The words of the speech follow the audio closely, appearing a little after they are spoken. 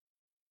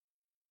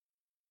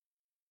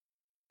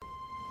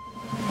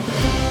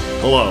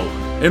Hello,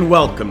 and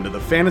welcome to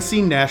the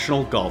Fantasy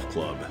National Golf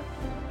Club.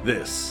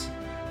 This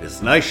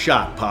is Nice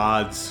Shot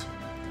Pods,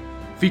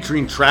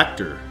 featuring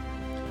Tractor,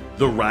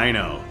 the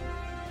Rhino,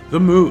 the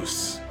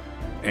Moose,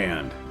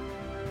 and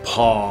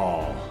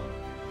Paul.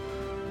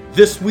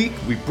 This week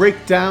we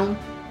break down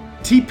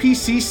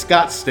TPC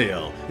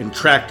Scottsdale, and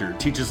Tractor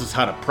teaches us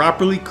how to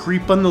properly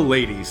creep on the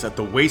ladies at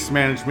the Waste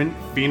Management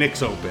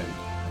Phoenix Open.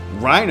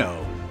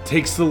 Rhino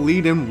takes the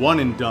lead in One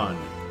and Done.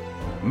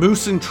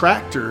 Moose and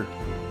Tractor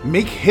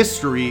make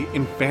history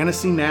in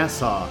Fantasy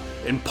Nassau,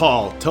 and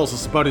Paul tells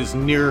us about his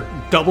near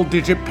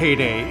double-digit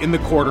payday in the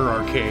Quarter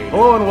Arcade.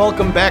 Hello and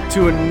welcome back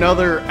to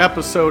another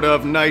episode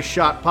of Nice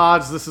Shot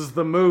Pods. This is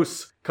the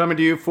Moose coming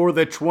to you for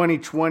the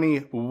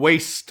 2020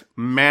 Waste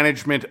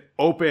Management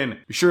Open.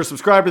 Be sure to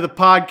subscribe to the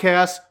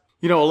podcast.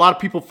 You know, a lot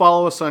of people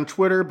follow us on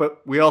Twitter,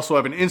 but we also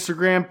have an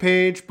Instagram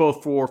page,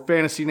 both for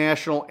Fantasy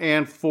National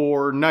and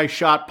for Nice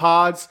Shot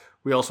Pods.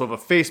 We also have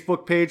a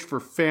Facebook page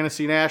for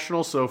Fantasy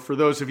National. So for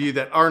those of you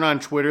that aren't on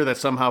Twitter that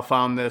somehow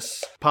found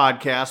this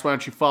podcast, why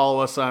don't you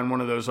follow us on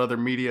one of those other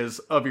medias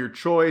of your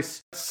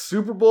choice?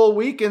 Super Bowl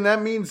week, and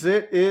that means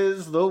it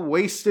is the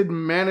Wasted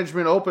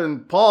Management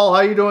Open. Paul, how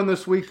you doing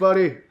this week,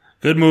 buddy?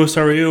 Good, Moose.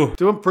 How are you?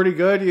 Doing pretty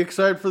good. You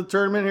excited for the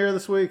tournament here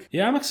this week?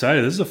 Yeah, I'm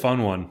excited. This is a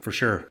fun one, for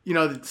sure. You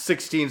know, the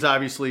 16's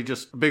obviously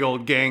just a big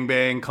old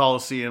gangbang,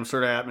 Coliseum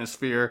sort of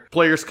atmosphere.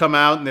 Players come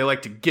out and they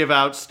like to give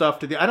out stuff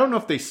to I don't know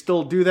if they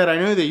still do that. I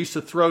know they used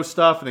to throw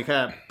stuff and they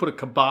kind of put a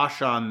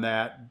kibosh on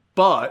that.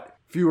 But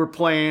if you were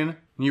playing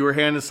and you were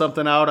handing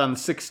something out on the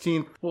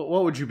 16th,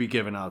 what would you be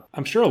giving out?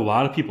 I'm sure a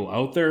lot of people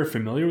out there are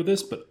familiar with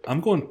this, but I'm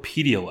going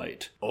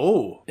Pedialyte.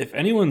 Oh. If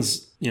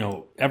anyone's,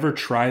 ever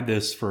tried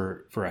this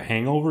for a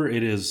hangover,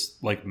 it is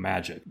like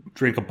magic.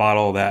 Drink a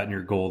bottle of that and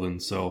you're golden.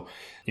 So,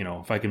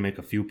 if I can make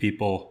a few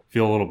people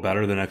feel a little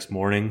better the next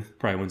morning,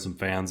 probably win some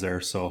fans there.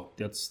 So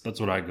that's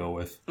what I go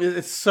with.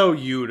 It's so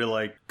you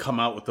to come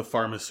out with the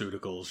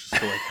pharmaceuticals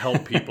just to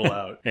help people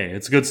out. Hey,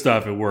 it's good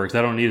stuff. It works.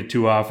 I don't need it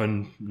too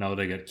often now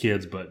that I got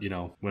kids, but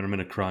when I'm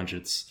in a crunch,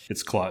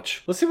 it's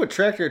clutch. Let's see what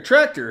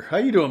Tractor, how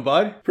you doing,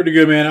 bud? Pretty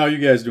good, man. How you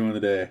guys doing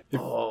today?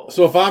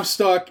 So if I'm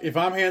stuck, if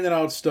I'm handing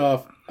out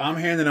stuff, I'm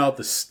handing out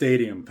the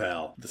Stadium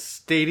Pal. The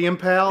Stadium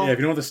Pal? Yeah, if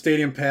you know what the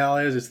Stadium Pal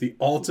is, it's the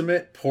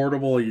ultimate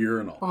portable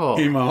urinal. Oh.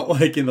 Came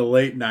out in the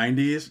late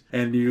 90s,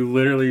 and you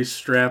literally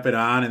strap it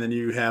on, and then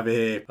you have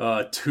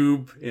a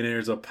tube, and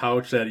there's a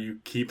pouch that you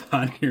keep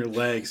on your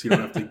legs so you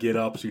don't have to get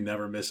up, so you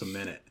never miss a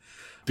minute.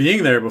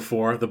 Being there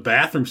before, the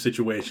bathroom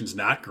situation's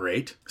not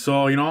great.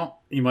 So, you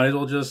might as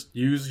well just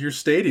use your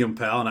Stadium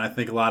Pal, and I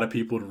think a lot of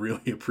people would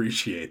really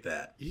appreciate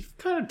that. You've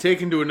kind of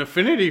taken to an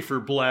affinity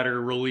for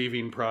bladder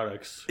relieving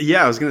products.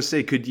 Yeah, I was going to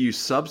say, could you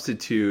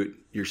substitute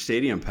your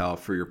Stadium Pal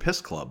for your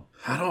Piss Club?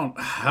 I don't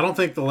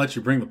think they'll let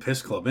you bring the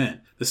Piss Club in.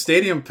 The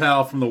Stadium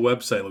Pal from the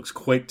website looks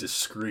quite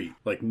discreet.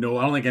 I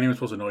don't think anyone's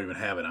supposed to know you even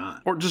have it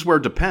on. Or just where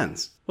it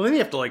depends. Well, then you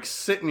have to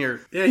sit in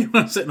your... Yeah, you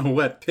want to sit in a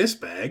wet piss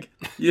bag.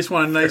 You just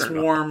want a nice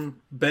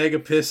warm bag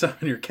of piss on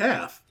your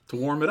calf to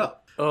warm it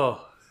up.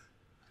 Oh.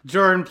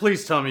 Jordan,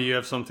 please tell me you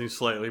have something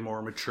slightly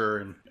more mature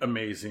and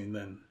amazing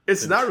than...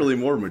 It's not really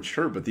more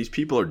mature, but these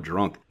people are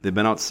drunk. They've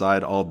been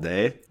outside all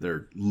day.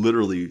 They're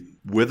literally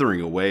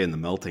withering away in the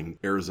melting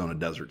Arizona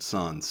desert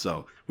sun.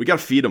 So we got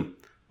to feed them.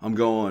 I'm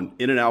going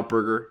In-N-Out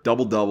Burger,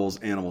 double doubles,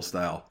 animal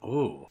style.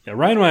 Oh. Yeah,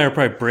 Ryan and I are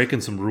probably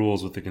breaking some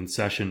rules with the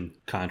concession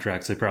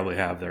contracts they probably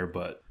have there,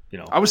 but,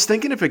 I was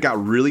thinking if it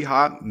got really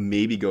hot,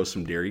 maybe go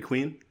some Dairy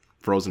Queen,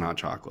 frozen hot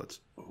chocolates.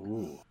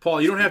 Ooh.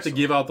 Paul, you don't have to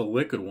give out the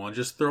liquid one.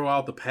 Just throw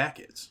out the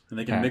packets, and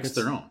they can mix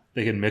their own.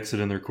 They can mix it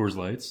in their Coors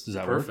Lights. Does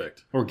that work?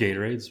 Perfect. Or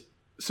Gatorades.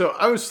 So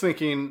I was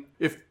thinking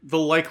if the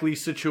likely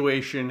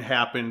situation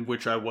happened,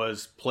 which I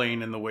was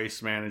playing in the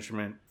Waste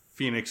Management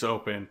Phoenix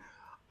Open,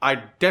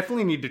 I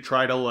definitely need to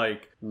try to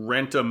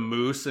rent a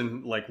moose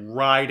and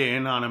ride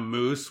in on a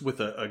moose with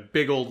a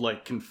big old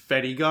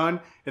confetti gun,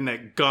 and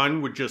that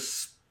gun would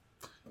just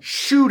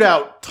shoot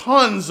out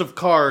tons of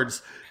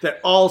cards that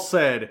all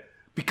said,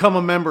 become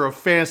a member of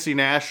Fantasy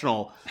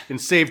National and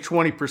save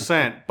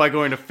 20% by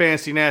going to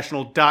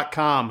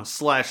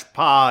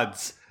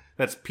fantasynational.com/pods.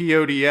 That's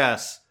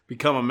PODS.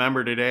 Become a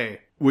member today.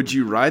 Would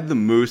you ride the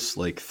moose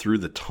through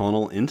the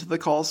tunnel into the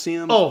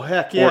Coliseum? Oh,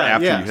 heck yeah. Or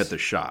after yes. you hit the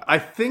shot? I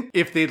think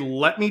if they'd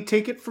let me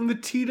take it from the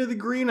tee to the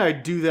green,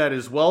 I'd do that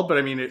as well. But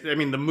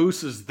the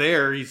moose is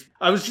there.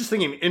 I was just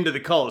thinking into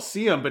the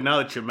Coliseum, but now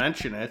that you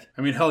mention it.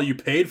 Hell, you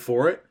paid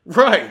for it.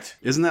 Right.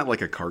 Isn't that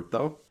like a cart,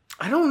 though?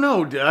 I don't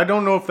know. I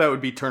don't know if that would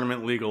be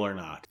tournament legal or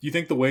not. Do you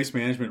think the Waste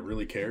Management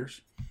really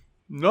cares?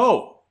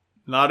 No,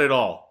 not at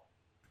all.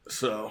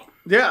 So,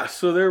 yeah,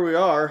 so there we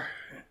are.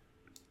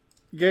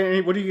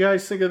 What do you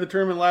guys think of the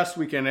tournament last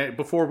weekend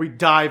before we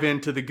dive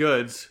into the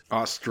goods?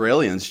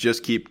 Australians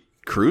just keep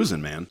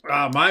cruising, man.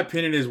 My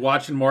opinion is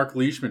watching Mark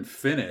Leishman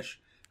finish.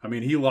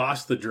 He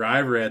lost the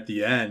driver at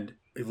the end.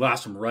 He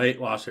lost him right,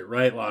 lost it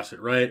right.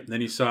 And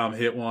then you saw him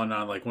hit one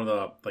on one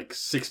of the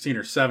 16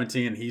 or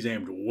 17. And he's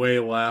aimed way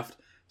left,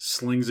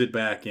 slings it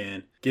back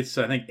in, gets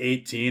I think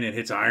 18 and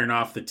hits iron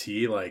off the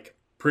tee.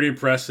 Pretty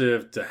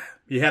impressive.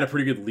 He had a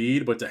pretty good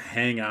lead, but to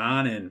hang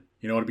on and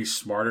you know, to be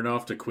smart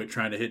enough to quit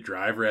trying to hit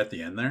driver at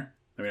the end there.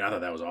 I mean, I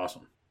thought that was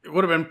awesome. It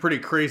would have been pretty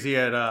crazy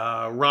had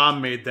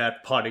Rahm made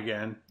that putt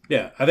again.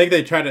 Yeah, I think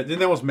they tried to, didn't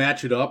they almost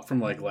match it up from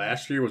like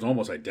last year? It was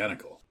almost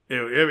identical.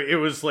 It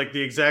was like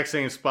the exact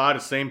same spot,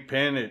 the same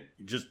pin. It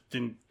just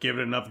didn't give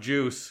it enough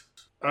juice.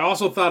 I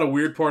also thought a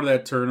weird part of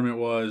that tournament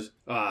was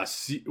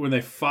when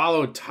they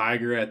followed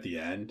Tiger at the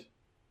end.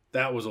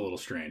 That was a little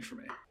strange for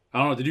me. I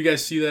don't know. Did you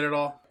guys see that at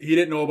all? He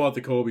didn't know about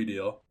the Kobe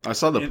deal. I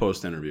saw the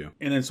post interview.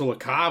 And then so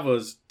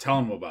LaCava's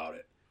telling him about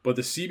it. But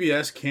the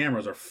CBS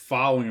cameras are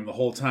following him the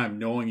whole time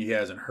knowing he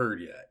hasn't heard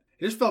yet.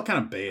 It just felt kind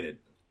of baited.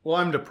 Well,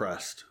 I'm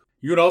depressed.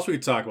 You would also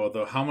talk about,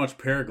 though, how much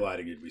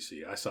paragliding did we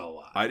see? I saw a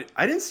lot.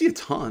 I didn't see a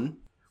ton.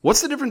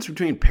 What's the difference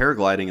between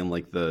paragliding and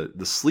like the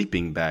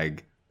sleeping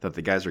bag that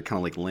the guys are kind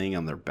of like laying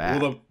on their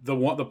back? Well,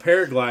 the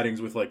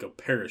paragliding's with like a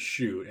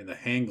parachute, and the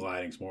hang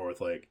gliding's more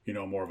with like, you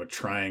know, more of a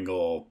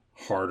triangle,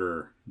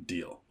 harder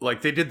deal.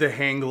 Like they did the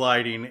hang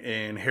gliding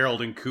and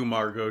Harold and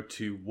Kumar go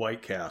to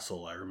White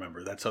Castle, I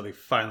remember. That's how they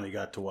finally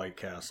got to White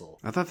Castle.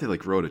 I thought they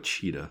like rode a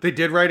cheetah. They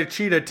did ride a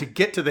cheetah to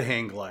get to the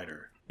hang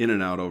glider. In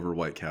and out over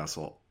White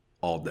Castle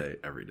all day,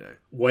 every day.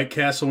 White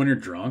Castle when you're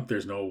drunk,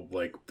 there's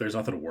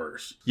nothing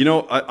worse. You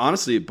know,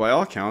 honestly, by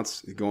all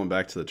accounts, going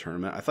back to the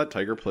tournament, I thought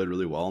Tiger played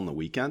really well on the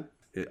weekend.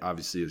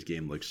 Obviously, his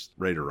game looks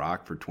ready to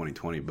rock for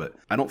 2020, but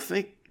I don't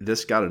think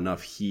this got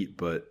enough heat.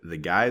 But the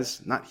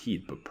guys, not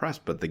heat, but press,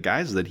 but the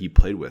guys that he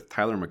played with,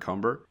 Tyler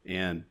McCumber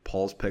and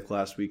Paul's pick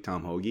last week,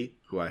 Tom Hoagie,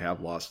 who I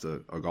have lost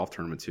a golf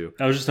tournament to.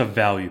 That was just a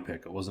value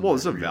pick. It wasn't. Well, it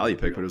was a value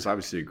pick, but it was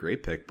obviously a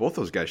great pick. Both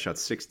those guys shot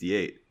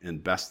 68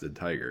 and bested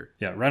Tiger.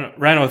 Yeah,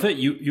 Rhino, I think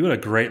you had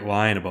a great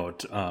line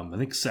about I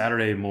think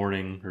Saturday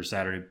morning or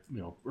Saturday,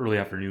 early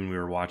afternoon we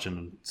were watching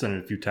and sending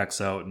a few texts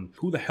out, and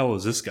who the hell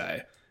is this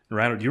guy? And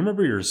Rhino, do you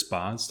remember your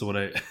response to what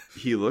I?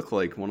 He looked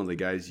like one of the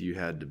guys you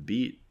had to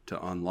beat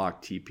to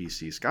unlock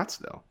TPC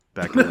Scottsdale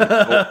back in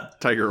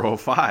Tiger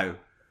 05.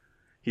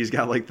 He's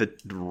got like the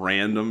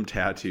random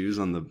tattoos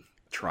on the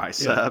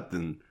tricep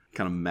and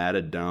kind of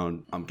matted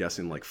down, I'm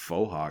guessing like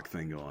faux hawk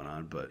thing going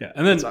on. But yeah,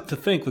 and then to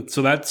think,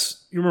 so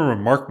that's, you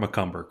remember Mark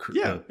McCumber?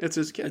 Yeah, it's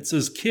his kid. It's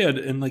his kid,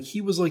 and like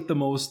he was like the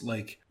most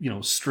like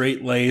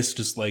straight laced,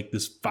 just like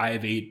this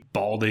 5'8",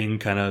 balding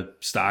kind of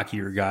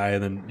stockier guy,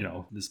 and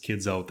then this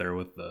kid's out there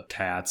with the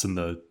tats and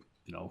the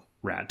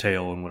rat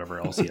tail and whatever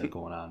else he had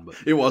going on. But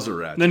it was a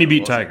rat. Then he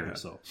beat Tiger.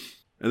 So,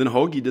 and then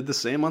Hoagie did the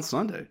same on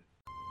Sunday.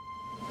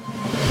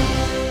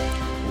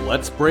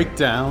 Let's break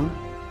down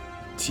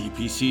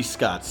TPC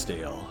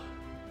Scottsdale.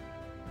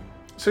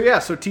 So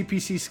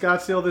TPC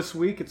Scottsdale this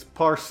week, it's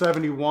par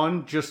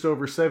 71, just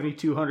over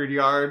 7,200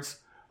 yards.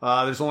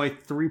 There's only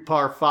 3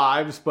 par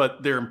 5s,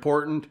 but they're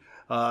important.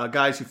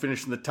 Guys who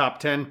finish in the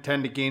top 10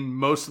 tend to gain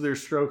most of their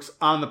strokes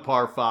on the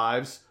par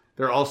 5s.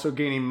 They're also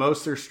gaining most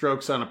of their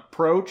strokes on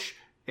approach,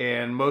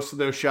 and most of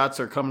those shots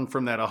are coming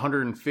from that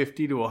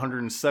 150 to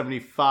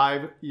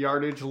 175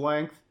 yardage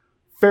length.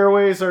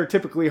 Fairways are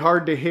typically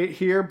hard to hit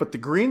here, but the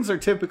greens are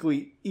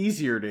typically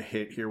easier to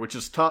hit here, which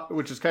is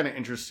kind of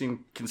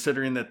interesting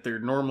considering that they're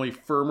normally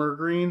firmer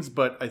greens.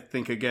 But I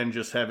think, again,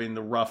 just having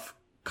the rough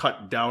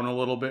cut down a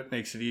little bit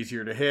makes it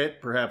easier to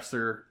hit. Perhaps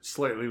they're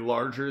slightly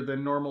larger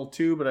than normal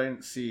too, but I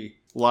didn't see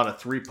a lot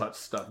of 3-putt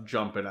stuff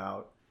jumping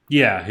out.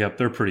 Yeah, yep,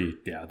 they're pretty.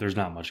 Yeah, there's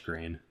not much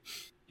grain.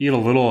 You get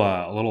a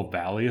little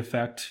valley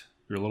effect,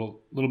 or a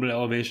little bit of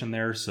elevation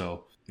there,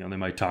 so they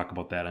might talk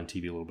about that on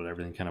TV a little bit.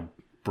 Everything kind of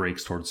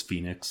breaks towards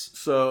Phoenix.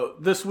 So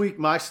this week,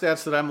 my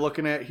stats that I'm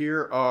looking at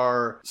here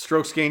are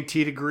strokes gained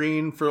tee to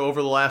green for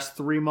over the last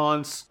 3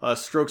 months,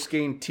 strokes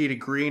gained tee to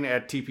green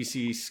at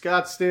TPC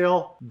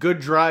Scottsdale, good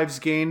drives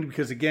gained,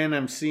 because again,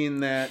 I'm seeing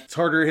that it's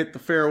harder to hit the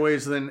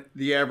fairways than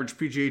the average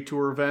PGA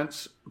Tour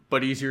events,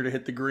 but easier to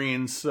hit the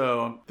greens. So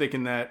I'm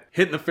thinking that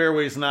hitting the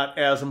fairway is not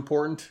as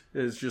important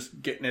as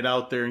just getting it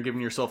out there and giving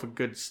yourself a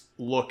good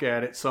look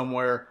at it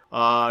somewhere.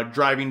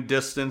 Driving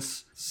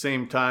distance,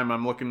 same time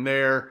I'm looking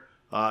there.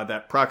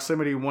 That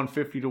proximity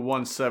 150 to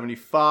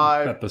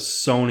 175. At the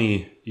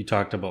Sony, you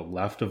talked about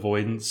left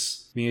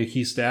avoidance being a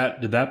key stat.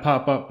 Did that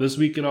pop up this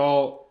week at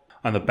all?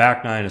 On the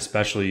back nine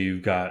especially,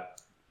 you've got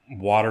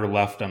water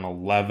left on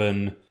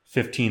 11,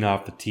 15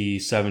 off the tee,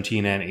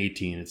 17 and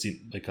 18. It's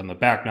like on the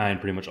back nine,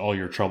 pretty much all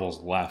your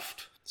trouble's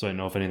left. So I don't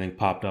know if anything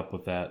popped up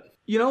with that.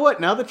 You know what?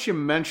 Now that you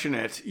mention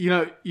it,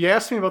 you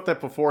asked me about that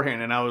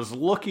beforehand, and I was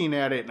looking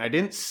at it, and I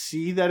didn't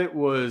see that it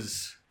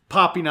was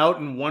popping out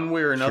in one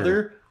way or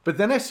another. Sure. But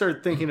then I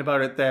started thinking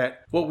about it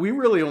that what we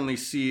really only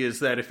see is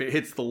that if it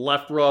hits the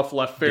left rough,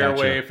 left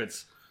fairway, if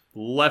it's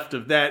left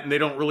of that, and they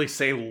don't really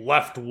say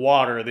left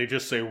water, they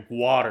just say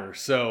water.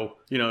 So,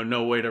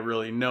 no way to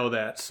really know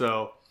that.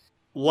 So,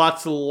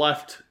 lots of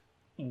left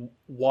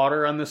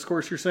water on this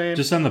course, you're saying?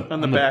 Just on the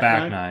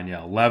back nine,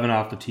 yeah. 11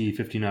 off the tee,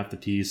 15 off the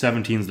tee.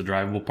 17 is the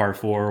drivable par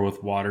 4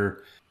 with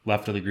water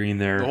left of the green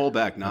there. The whole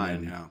back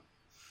nine, yeah.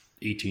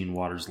 18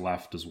 waters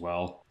left as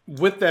well.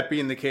 With that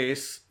being the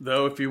case,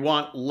 though, if you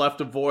want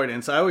left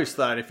avoidance, I always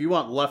thought if you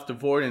want left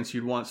avoidance,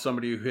 you'd want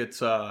somebody who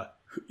hits a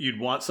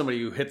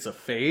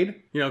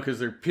fade, because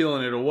they're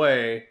peeling it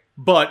away.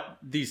 But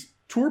these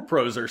tour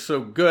pros are so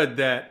good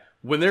that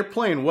when they're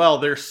playing well,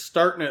 they're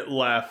starting it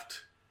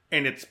left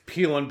and it's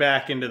peeling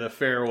back into the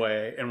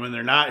fairway. And when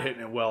they're not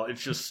hitting it well,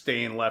 it's just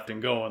staying left and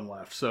going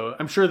left. So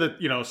I'm sure that,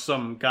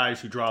 some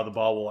guys who draw the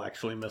ball will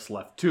actually miss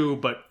left too.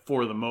 But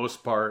for the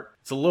most part,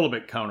 it's a little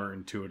bit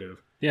counterintuitive.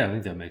 Yeah, I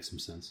think that makes some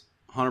sense.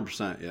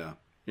 100%, yeah.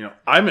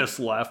 I miss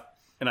left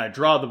and I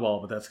draw the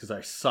ball, but that's because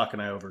I suck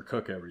and I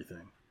overcook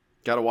everything.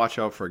 Got to watch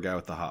out for a guy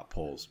with the hot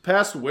poles.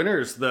 Past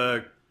winners,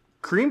 the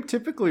cream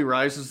typically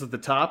rises at the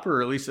top,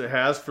 or at least it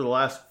has for the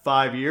last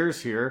 5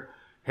 years here.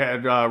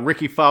 Had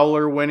Ricky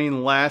Fowler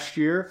winning last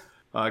year.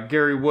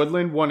 Gary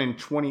Woodland won in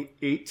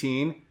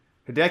 2018.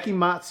 Hideki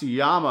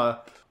Matsuyama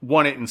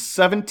won it in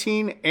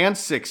 17 and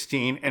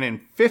 16. And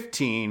in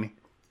 15,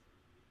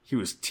 he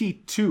was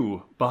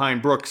T2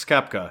 behind Brooks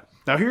Koepka.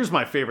 Now, here's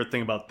my favorite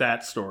thing about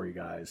that story,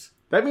 guys.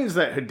 That means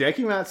that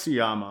Hideki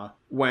Matsuyama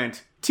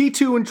went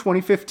T2 in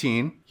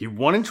 2015. He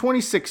won in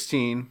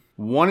 2016,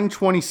 won in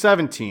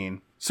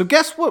 2017. So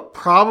guess what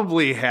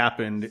probably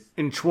happened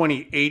in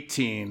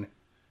 2018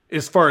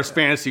 as far as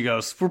fantasy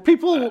goes? Were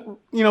people,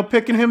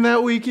 picking him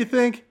that week, you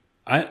think?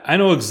 I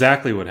know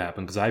exactly what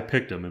happened because I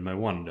picked him in my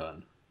one and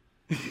done.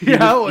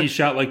 Yeah, he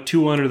shot like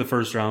 2 under the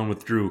first round,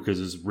 withdrew because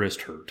his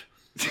wrist hurt.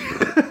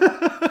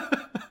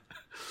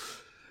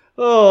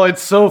 Oh,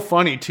 it's so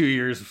funny 2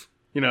 years,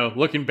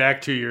 looking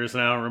back 2 years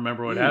and I don't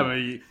remember what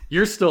happened.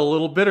 You're still a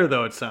little bitter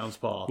though, it sounds,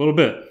 Paul. A little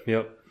bit,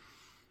 yep.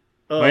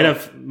 Might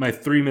have my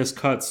 3 missed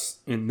cuts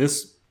in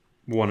this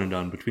one and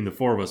done between the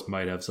 4 of us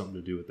might have something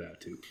to do with that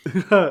too.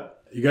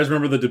 You guys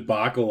remember the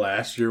debacle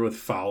last year with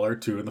Fowler,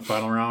 too, in the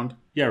final round?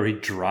 Yeah, where he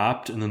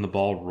dropped and then the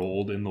ball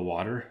rolled in the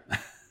water.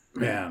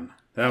 Man,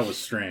 that was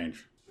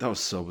strange. That was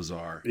so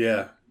bizarre.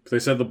 Yeah, because they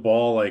said the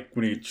ball,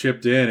 when he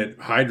chipped in, it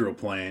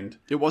hydroplaned.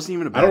 It wasn't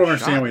even a bad I don't shot.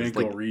 understand why he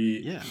didn't It's go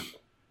Yeah.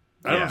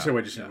 I don't understand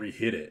why he just didn't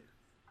re-hit it.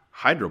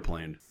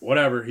 Hydroplaned.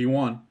 Whatever, he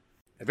won.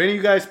 Have any of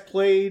you guys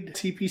played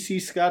TPC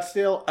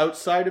Scottsdale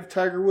outside of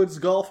Tiger Woods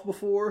golf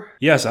before?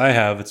 Yes, I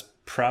have. I've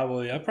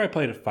probably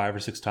played it 5 or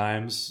 6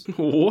 times.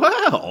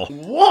 Wow.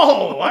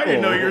 Whoa, I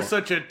didn't know you're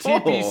such a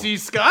TPC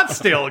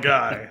Scottsdale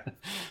guy.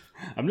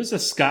 I'm a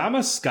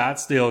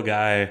Scottsdale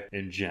guy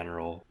in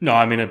general. No,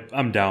 I mean,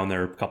 I'm down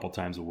there a couple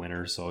times a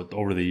winter. So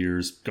over the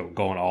years,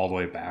 going all the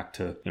way back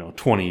to,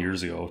 20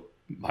 years ago,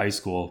 high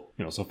school,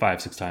 so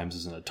 5-6 times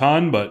isn't a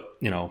ton, but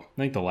I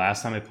think the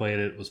last time I played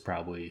it was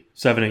probably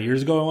 7-8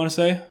 years ago, I want to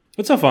say.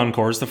 It's a fun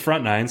course. The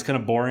front nine's kind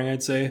of boring,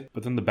 I'd say,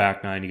 but then the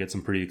back nine, you get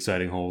some pretty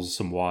exciting holes,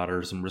 some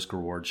water, some risk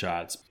reward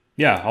shots.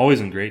 Yeah,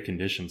 always in great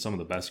condition. Some of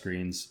the best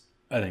greens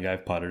I think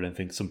I've putted. I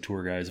think some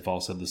tour guys have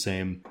all said the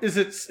same. Is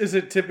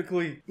it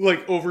typically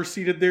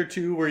overseeded there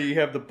too, where you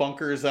have the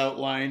bunkers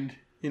outlined,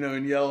 in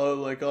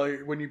yellow,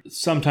 when you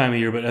some time of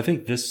year? But I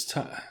think this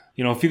time,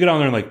 if you go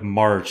down there in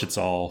March,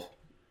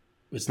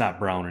 it's not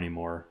brown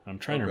anymore. I'm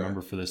trying to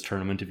remember for this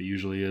tournament if it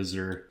usually is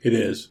or... It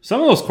is.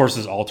 Some of those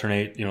courses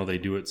alternate. They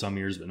do it some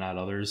years, but not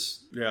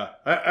others. Yeah.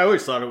 I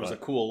always thought it was a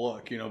cool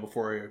look,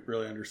 before I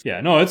really understood. Yeah,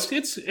 no,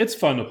 it's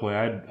fun to play.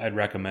 I'd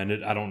recommend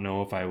it. I don't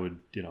know if I would,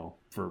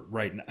 for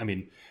right now. I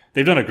mean,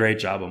 they've done a great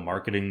job of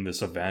marketing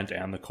this event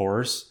and the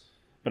course.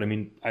 But I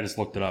mean, I just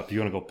looked it up. If you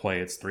want to go play,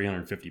 it's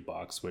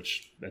 $350,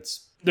 which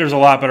there's a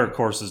lot better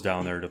courses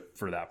down there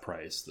for that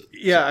price.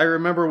 Yeah, I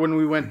remember when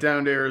we went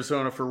down to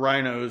Arizona for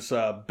Rhino's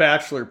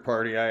bachelor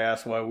party, I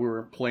asked why we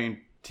were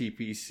playing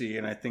TPC,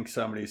 and I think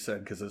somebody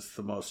said because it's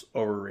the most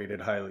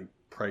overrated, highly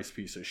priced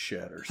piece of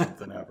shit or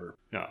something ever.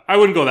 No, I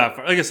wouldn't go that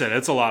far. Like I said,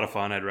 it's a lot of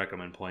fun. I'd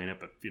recommend playing it,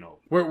 but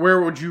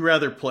Where would you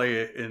rather play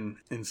it in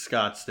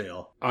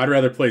Scottsdale? I'd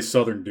rather play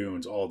Southern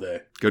Dunes all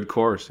day. Good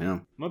course, yeah.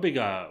 I'm a big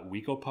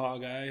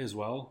Wekopaw guy as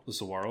well. The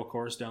Saguaro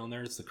course down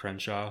there. It's the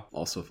Crenshaw.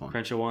 Also fun.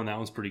 Crenshaw one, that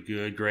one's pretty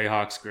good.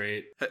 Greyhawk's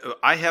great.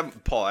 I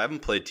haven't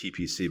played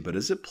TPC, but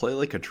does it play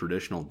like a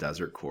traditional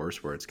desert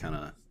course where it's kind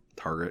of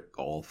target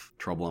golf,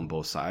 trouble on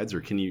both sides,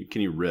 or can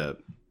you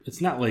rip? It's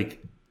not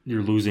like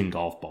you're losing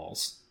golf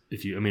balls.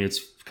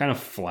 It's kind of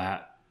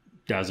flat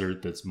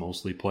desert that's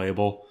mostly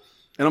playable.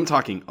 And I'm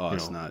talking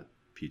us, not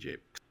PJ.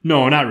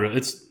 No, not really.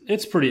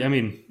 It's pretty.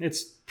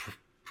 It's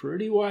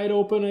pretty wide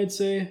open, I'd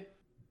say.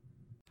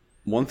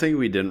 One thing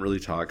we didn't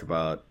really talk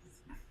about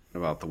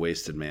the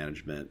wasted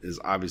management is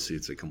obviously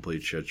it's a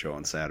complete shit show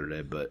on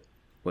Saturday, but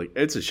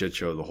it's a shit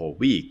show the whole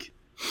week.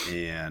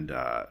 And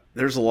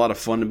there's a lot of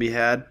fun to be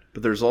had,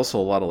 but there's also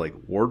a lot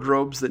of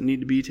wardrobes that need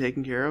to be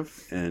taken care of.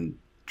 And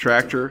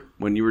Tractor,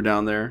 when you were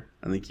down there,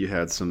 I think you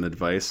had some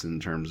advice in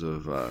terms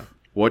of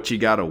what you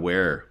got to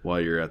wear while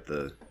you're at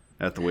the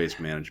waste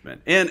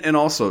management and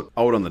also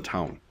out on the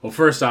town. Well,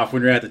 first off,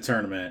 when you're at the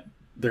tournament,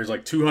 there's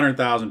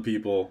 200,000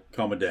 people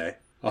come a day.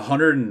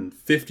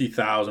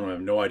 150,000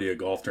 have no idea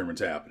golf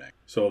tournament's happening.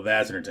 So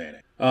that's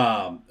entertaining.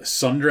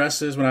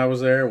 Sundresses when I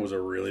was there was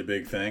a really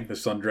big thing. The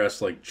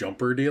sundress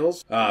jumper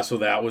deals. So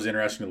that was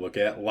interesting to look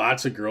at.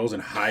 Lots of girls in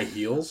high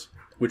heels,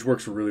 which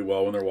works really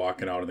well when they're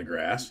walking out in the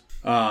grass.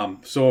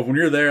 So when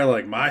you're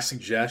there, my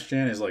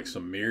suggestion is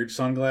some mirrored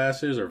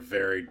sunglasses or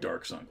very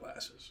dark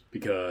sunglasses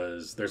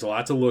because there's a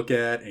lot to look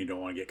at and you don't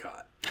want to get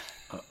caught.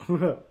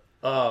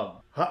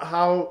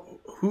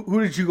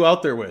 Who did you go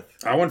out there with?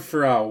 I went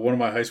for one of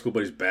my high school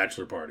buddies'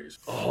 bachelor parties.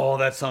 Oh,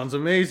 that sounds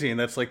amazing.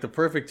 That's like the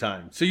perfect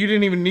time. So you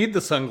didn't even need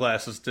the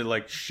sunglasses to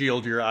like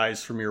shield your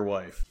eyes from your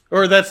wife.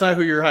 Or that's not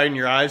who you're hiding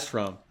your eyes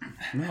from.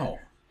 No.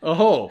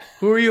 Oh,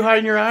 who are you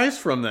hiding your eyes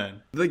from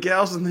then? The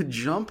gals in the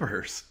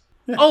jumpers.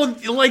 Oh,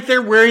 like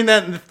they're wearing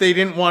that if they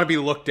didn't want to be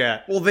looked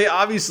at. Well, they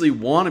obviously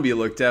want to be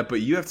looked at,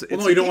 but you have to. Well,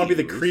 no, you don't want to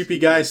be the creepy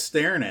guy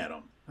staring at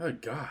them. Oh,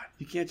 God.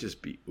 You can't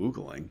just be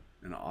oogling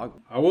and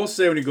ogling. I will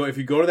say, if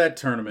you go to that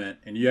tournament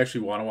and you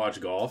actually want to watch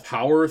golf,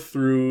 power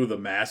through the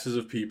masses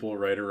of people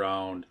right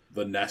around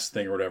the nest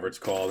thing or whatever it's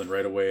called, and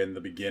right away in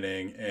the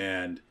beginning,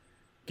 and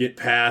get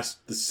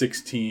past the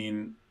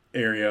 16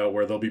 area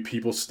where there'll be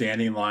people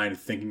standing in line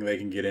thinking they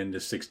can get into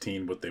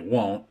 16, but they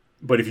won't.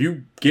 But if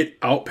you get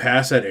out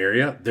past that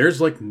area, there's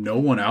like no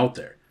one out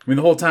there. I mean,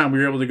 the whole time we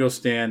were able to go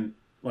stand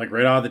like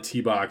right out of the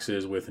tee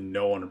boxes with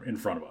no one in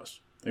front of us.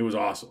 It was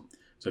awesome.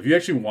 So if you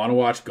actually want to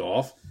watch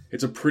golf,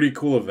 it's a pretty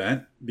cool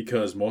event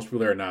because most people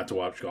there are not to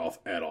watch golf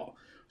at all.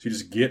 So you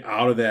just get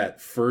out of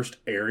that first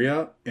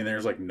area and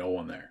there's like no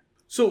one there.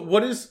 So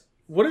what is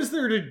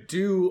there to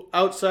do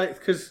outside?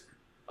 Because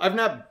I've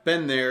not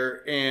been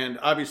there, and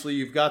obviously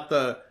you've got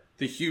the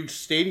huge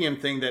stadium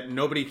thing that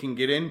nobody can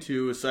get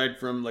into aside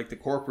from like the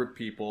corporate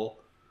people.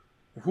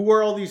 Who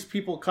are all these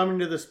people coming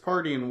to this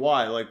party, and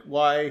why? Like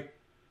why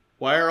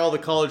are all the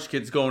college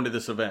kids going to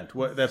this event?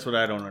 That's what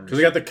I don't understand. Because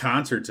they got the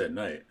concerts at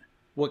night.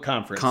 What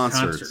conference?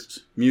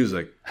 Concerts.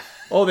 Music.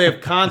 Oh, they have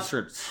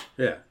concerts.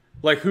 Yeah.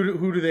 Like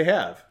who do they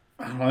have?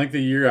 I think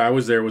the year I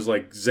was there was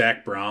like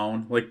Zach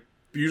Brown, like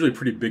usually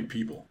pretty big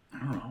people. I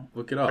don't know.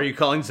 Look it up. Are you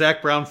calling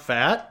Zach Brown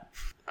fat?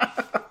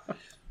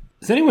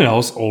 Is anyone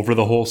else over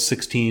the whole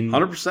 16?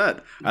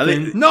 100%. I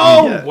think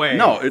No way.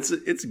 No, it's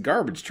a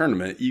garbage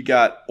tournament. You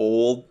got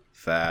old,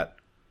 fat,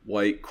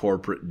 white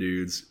corporate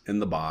dudes in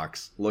the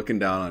box looking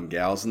down on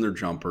gals in their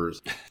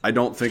jumpers. I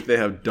don't think they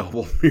have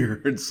double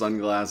mirrored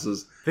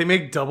sunglasses. They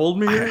make double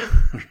mirror?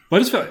 But I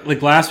just felt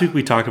like last week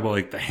we talked about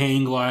like the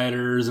hang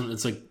gliders, and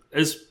it's like,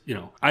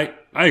 I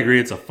agree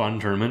it's a fun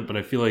tournament, but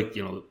I feel like,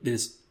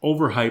 this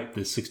overhyped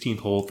the 16th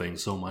hole thing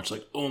so much.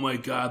 Like, oh my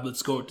God,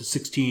 let's go to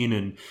 16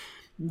 and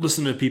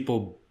listen to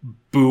people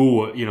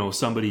boo,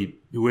 somebody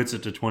who hits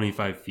it to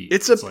 25 feet.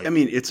 It's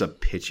a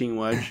pitching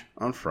wedge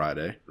on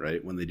Friday,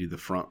 right? When they do the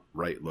front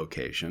right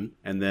location.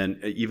 And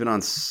then even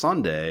on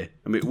Sunday,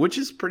 which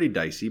is pretty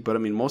dicey, but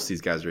most of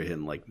these guys are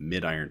hitting like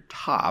mid-iron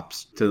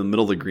tops to the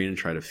middle of the green and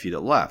try to feed it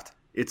left.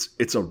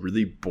 It's a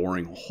really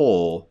boring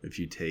hole if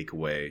you take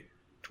away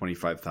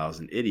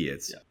 25,000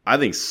 idiots. Yeah. I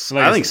think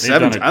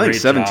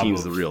 17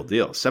 is the real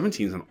deal.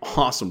 17 is an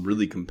awesome,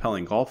 really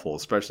compelling golf hole,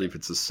 especially if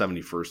it's the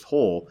 71st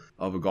hole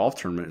of a golf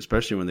tournament,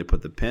 especially when they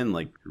put the pin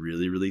like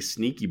really, really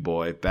sneaky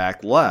boy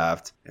back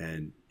left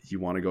and you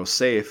want to go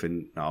safe,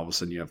 and now all of a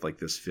sudden you have like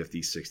this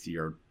 50, 60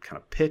 yard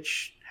kind of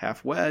pitch,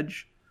 half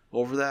wedge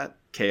over that.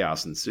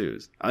 Chaos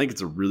ensues. I think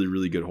it's a really,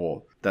 really good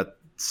hole. That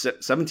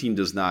 17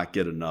 does not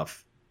get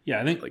enough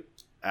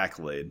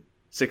accolade.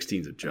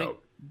 16's a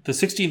joke. The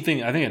 16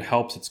 thing, I think it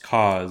helps its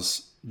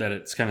cause that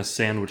it's kind of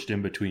sandwiched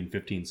in between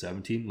 15 and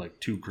 17, like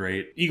two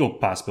great eagle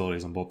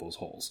possibilities on both those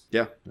holes.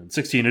 Yeah. And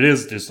 16, it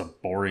is just a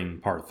boring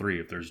par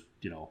 3 if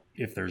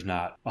there's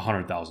not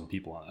 100,000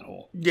 people on that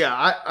hole.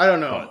 Yeah, I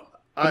don't know.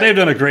 But they've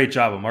done a great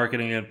job of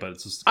marketing it, but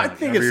it's just I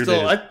think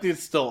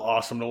it's still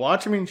awesome to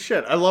watch.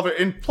 Shit, I love it.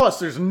 And plus,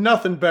 there's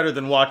nothing better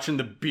than watching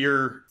the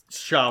beer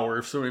shower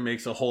if somebody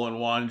makes a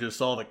hole-in-one,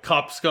 just all the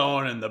cups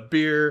going and the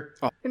beer.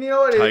 Oh, and you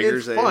know what?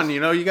 It's fun.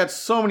 You got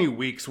so many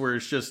weeks where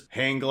it's just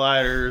hang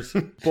gliders,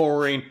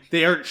 boring.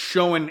 They aren't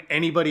showing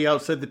anybody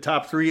outside the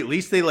top 3. At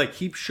least they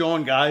keep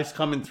showing guys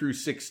coming through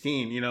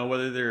 16,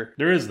 whether they're...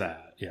 There is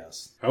that,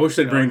 yes. I wish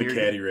they'd bring the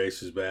caddy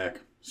races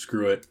back.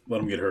 Screw it. Let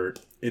them get hurt.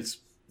 It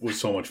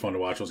was so much fun to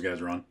watch those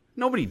guys run.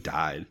 Nobody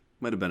died.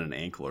 Might have been an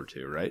ankle or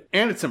two, right?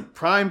 And it's in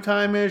prime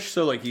time-ish,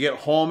 so you get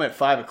home at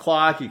 5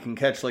 o'clock, you can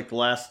catch the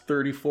last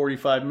 30,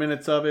 45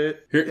 minutes of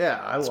it.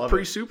 Yeah, I love it. It's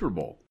pre-Super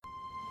Bowl.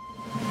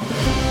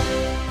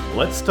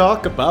 Let's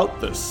talk about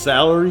the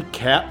Salary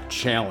Cap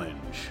Challenge.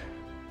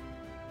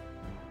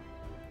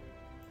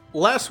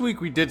 Last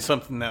week we did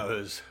something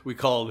that we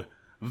called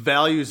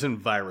Values and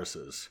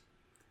Viruses.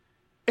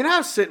 And I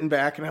was sitting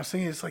back and I was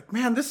thinking,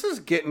 man, this is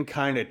getting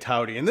kind of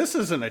touty. And this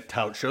isn't a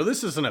tout show.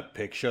 This isn't a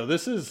pick show.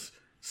 This is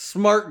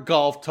smart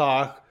golf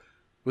talk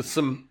with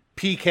some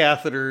pee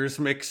catheters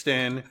mixed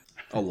in.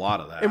 A lot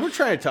of that. And we're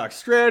trying to talk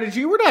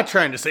strategy. We're not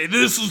trying to say,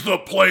 this is the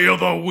play of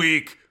the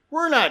week.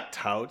 We're not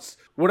touts.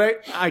 What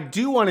I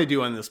do want to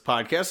do on this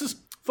podcast is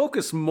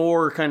focus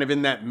more kind of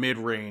in that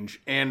mid-range.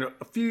 And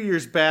a few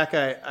years back,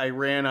 I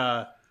ran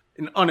an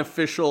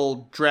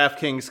unofficial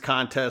DraftKings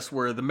contest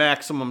where the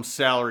maximum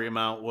salary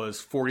amount was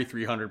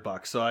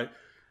 $4,300. So I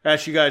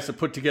asked you guys to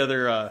put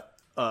together a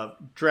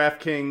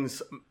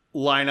DraftKings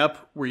lineup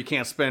where you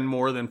can't spend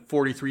more than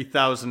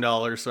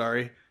 $43,000.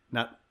 Sorry,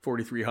 not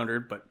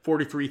 $4,300, but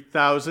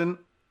 $43,000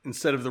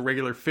 instead of the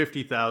regular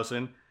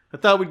 $50,000. I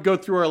thought we'd go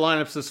through our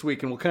lineups this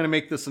week, and we'll kind of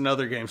make this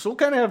another game. So we'll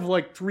kind of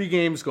have 3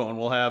 games going.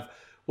 We'll have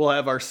We'll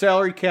have our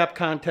salary cap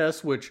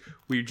contest, which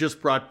we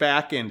just brought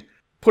back and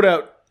put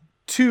out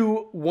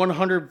 2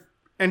 100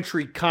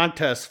 entry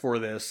contests for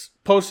this,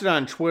 posted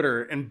on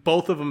Twitter, and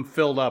both of them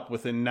filled up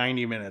within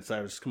 90 minutes.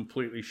 I was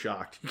completely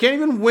shocked. You can't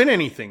even win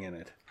anything in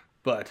it,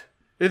 but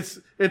it's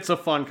a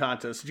fun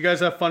contest. Did you guys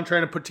have fun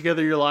trying to put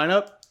together your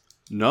lineup?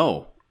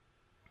 No.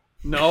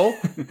 No?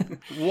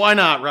 Why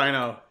not,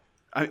 Rhino?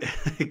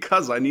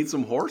 Because I need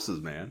some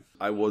horses, man.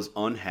 I was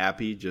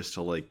unhappy just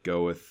to like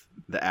go with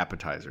the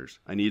appetizers.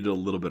 I needed a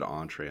little bit of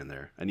entree in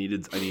there. I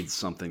need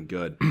something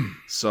good.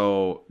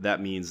 So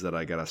that means that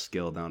I got to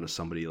scale down to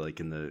somebody like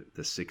in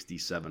the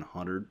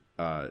 6,700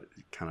 kind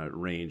of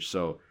range.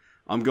 So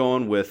I'm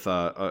going with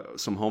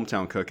some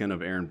hometown cooking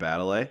of Aaron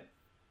Baddeley.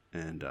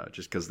 And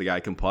just because the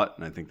guy can putt,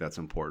 and I think that's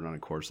important on a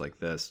course like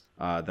this.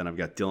 Then I've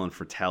got Dylan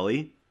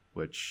Fratelli,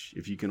 which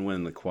if you can win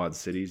in the Quad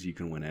Cities, you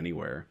can win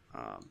anywhere.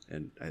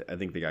 And I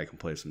think the guy can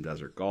play some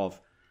desert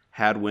golf.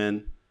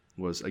 Hadwin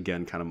was,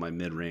 again, kind of my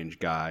mid-range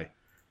guy.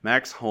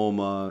 Max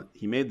Homa,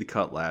 he made the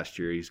cut last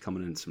year. He's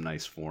coming in some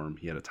nice form.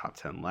 He had a top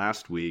 10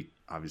 last week.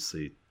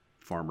 Obviously,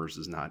 Farmers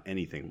is not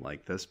anything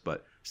like this,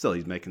 but still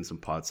he's making some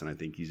putts, and I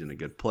think he's in a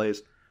good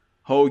place.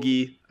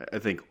 Hoagie, I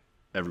think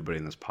everybody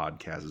in this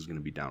podcast is going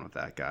to be down with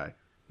that guy.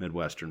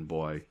 Midwestern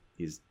boy.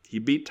 He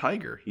beat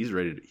Tiger. He's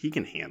ready to, he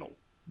can handle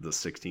the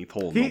 16th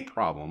hole, no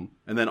problem.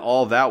 And then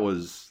all that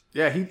was...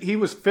 Yeah, he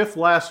was 5th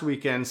last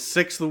weekend,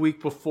 6th the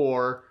week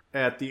before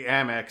at the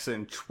Amex,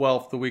 and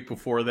 12th the week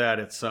before that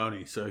at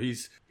Sony. So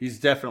he's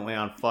definitely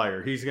on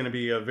fire. He's going to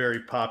be a very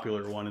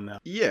popular one in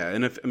that. Yeah,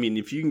 and if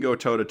you can go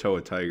toe-to-toe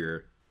with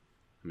Tiger,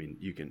 I mean,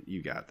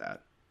 you got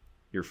that.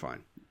 You're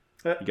fine.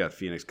 You got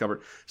Phoenix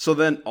covered. So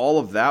then all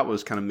of that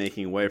was kind of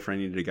making way for I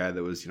needed a guy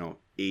that was,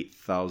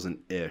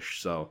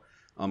 8,000-ish. So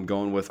I'm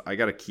going with, I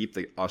got to keep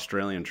the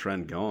Australian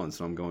trend going.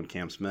 So I'm going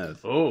Cam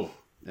Smith. Oh.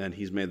 And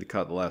he's made the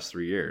cut the last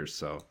 3 years.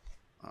 So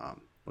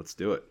let's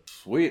do it.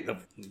 Sweet.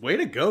 Way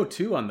to go,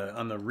 too, on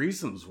the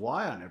reasons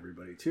why on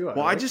everybody, too.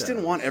 I just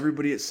didn't want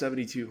everybody at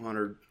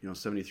 7,200,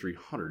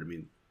 7,300. I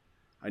mean,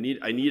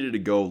 I needed to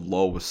go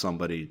low with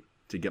somebody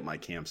to get my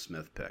Cam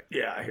Smith pick.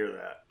 Yeah, I hear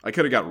that. I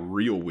could have got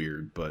real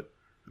weird, but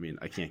I mean,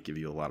 I can't give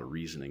you a lot of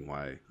reasoning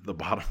why the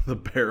bottom of the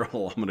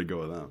barrel, I'm going to go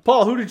with them.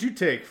 Paul, who did you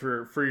take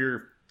for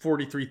your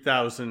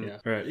 43,000? Yeah.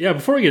 All right. Yeah,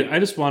 before we get, I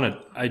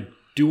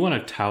do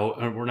want to tout,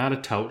 we're not a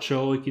tout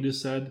show like you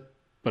just said,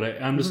 but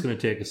I'm just going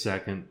to take a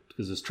second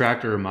because this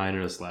tractor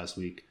reminded us last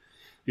week.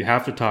 You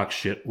have to talk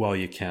shit while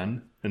you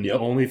can. And the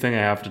only thing I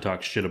have to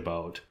talk shit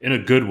about, in a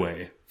good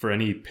way, for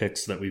any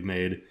picks that we've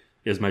made,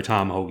 is my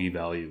Tom Hoagie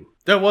value.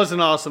 That was an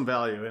awesome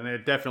value, and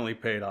it definitely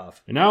paid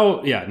off. And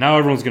now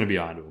everyone's going to be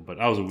onto him, but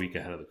I was a week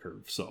ahead of the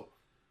curve. So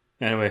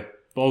anyway,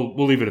 we'll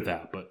leave it at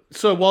that. But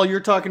so while you're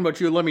talking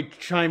about you, let me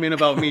chime in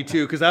about me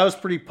too, because I was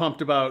pretty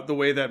pumped about the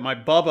way that my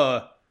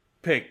Bubba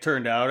pick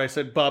turned out. I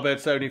said Bubba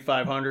at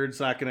 7,500 is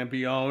not going to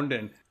be owned,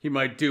 and he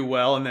might do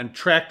well. And then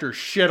Tractor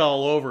shit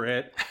all over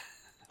it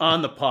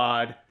on the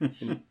pod.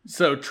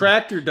 So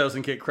Tractor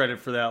doesn't get credit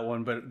for that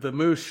one, but the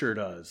Moose sure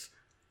does.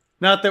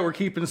 Not that we're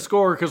keeping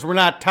score because we're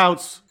not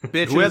touts,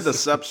 bitches. Who had the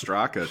Sepp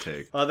Straka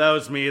take? Oh, that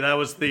was me. That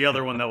was the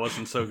other one that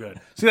wasn't so good.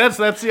 See, that's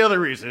the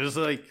other reason. It's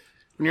like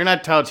when you're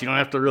not touts, you don't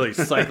have to really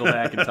cycle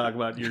back and talk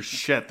about your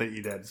shit that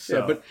you did. So.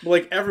 Yeah, but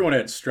like everyone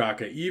had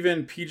Straka.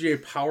 Even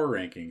PGA Power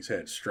Rankings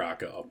had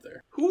Straka up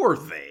there. Who are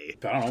they?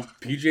 I don't know.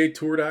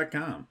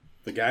 PGAtour.com.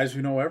 The guys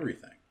who know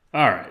everything.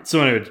 all right.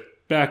 So anyway,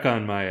 back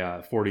on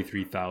my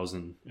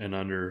 43,000 and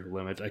under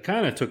limit, I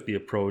kind of took the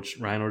approach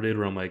Rhino did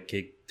where I'm like,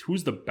 okay,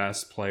 who's the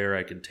best player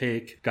I can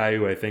take? Guy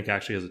who I think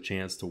actually has a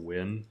chance to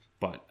win,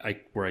 but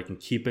where I can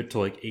keep it to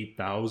like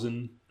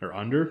 8,000 or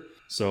under.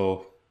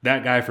 So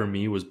that guy for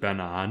me was Ben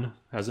On.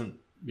 Hasn't,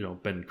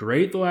 been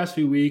great the last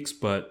few weeks,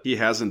 but he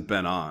hasn't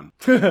been on.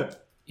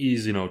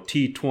 He's,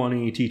 T20,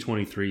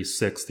 T23,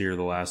 sixth year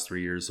the last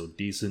 3 years, so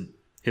decent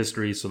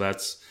history. So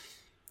that's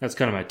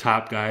kind of my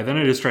top guy. Then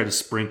I just try to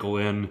sprinkle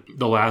in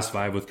the last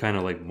 5 with kind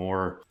of like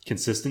more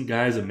consistent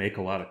guys that make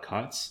a lot of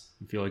cuts.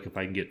 I feel like if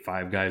I can get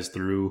 5 guys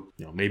through,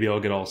 maybe I'll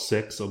get all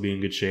 6. I'll be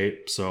in good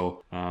shape.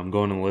 So I'm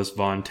going on the list.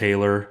 Vaughn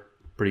Taylor,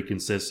 pretty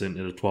consistent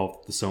at a 12th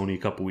at the Sony a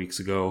couple weeks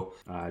ago.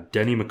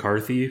 Denny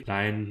McCarthy,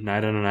 9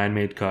 out of 9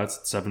 made cuts,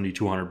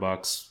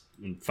 $7,200,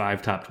 and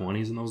 5 top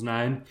 20s in those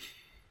 9.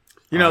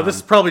 This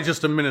is probably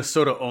just a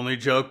Minnesota only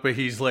joke, but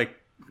he's like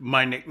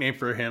my nickname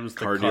for him is the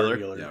car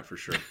dealer. Yeah, for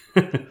sure.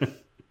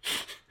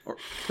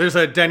 There's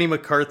a Denny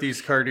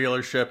McCarthy's car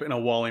dealership and a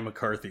Wally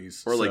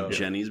McCarthy's. Or like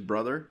Jenny's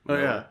brother. Oh,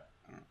 yeah.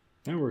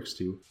 That works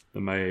too.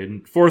 Then my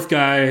 4th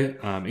guy,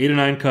 8 of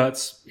 9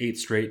 cuts, 8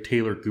 straight,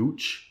 Taylor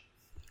Gooch.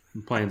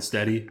 I'm playing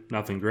steady.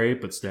 Nothing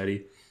great, but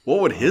steady.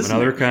 What would his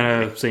another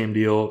kind of same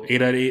deal.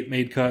 8 out of 8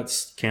 made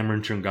cuts.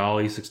 Cameron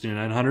Tringali,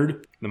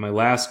 6,900. Then my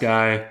last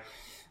guy,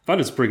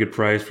 thought it's a pretty good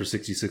price for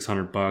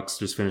 $6,600.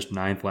 Just finished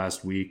 9th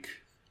last week.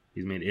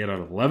 He's made 8 out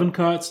of 11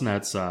 cuts, and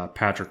that's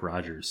Patrick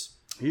Rogers.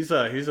 He's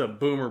a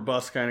boomer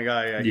bust kind of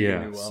guy.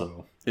 Yeah. Well.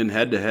 So in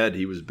head-to-head,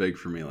 he was big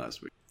for me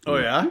last week. Oh,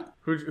 yeah?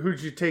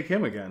 Who'd you take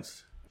him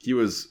against? He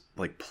was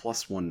like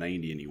plus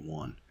 190 and he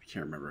won. I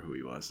can't remember who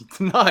he was.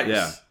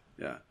 Nice.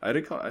 Yeah. I had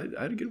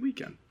a good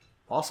weekend.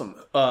 Awesome.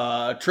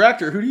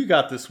 Tractor, who do you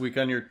got this week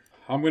on your...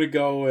 I'm going to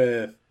go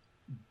with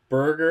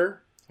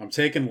Berger. I'm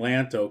taking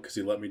Lanto because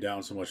he let me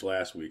down so much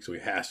last week, so he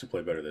has to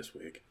play better this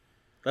week.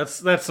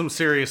 That's some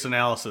serious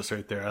analysis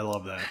right there. I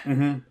love that.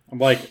 Mm-hmm. I'm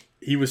like,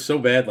 he was so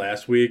bad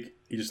last week.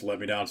 He just let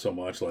me down so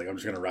much. Like, I'm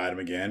just going to ride him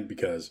again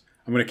because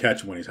I'm going to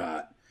catch him when he's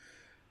hot.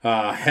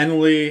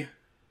 Henley,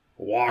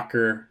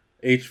 Walker,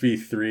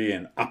 HV3,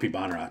 and Api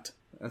Bonrat.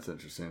 That's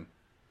interesting.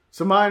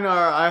 So mine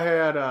are, I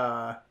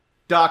had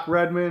Doc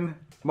Redman,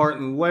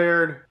 Martin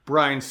Laird,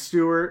 Brian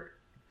Stewart,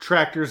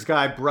 Tractor's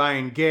guy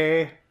Brian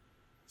Gay,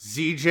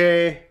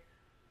 ZJ,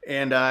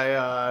 and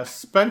I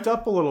spent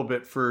up a little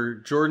bit for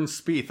Jordan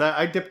Spieth.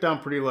 I dipped down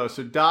pretty low.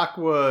 So Doc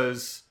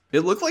was...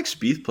 It looked like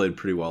Spieth played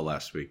pretty well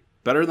last week.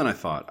 Better than I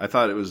thought. I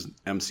thought it was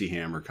MC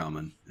Hammer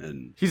coming.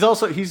 And he's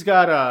one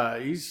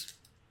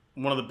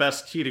of the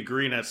best tee to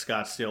green at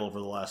Scottsdale over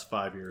the last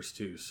 5 years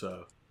too.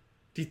 So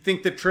do you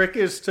think the trick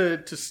is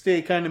to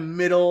stay kind of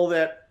middle,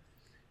 that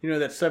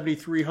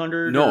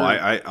 7,300? No,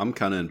 I'm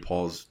kind of in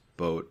Paul's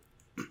boat.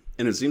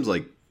 And it seems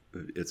like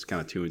it's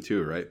kind of 2 and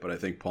 2, right? But I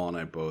think Paul and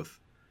I both,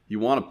 you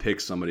want to pick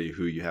somebody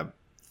who you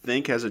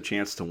think has a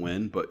chance to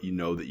win, but you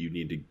know that you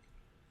need to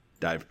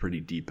dive pretty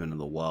deep into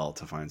the well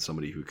to find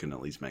somebody who can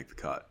at least make the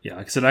cut. Yeah,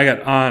 like I said, I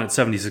got on at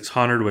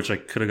 7,600, which I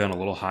could have gone a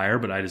little higher,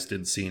 but I just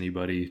didn't see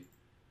anybody,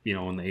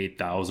 in the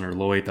 8,000 or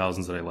low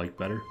 8,000s that I liked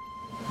better.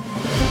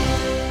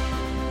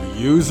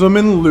 Use them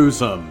and lose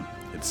them.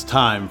 It's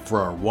time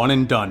for our one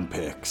and done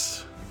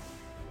picks.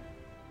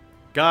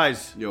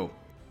 Guys,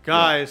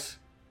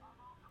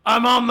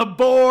 I'm on the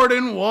board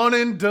and one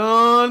and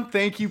done.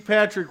 Thank you,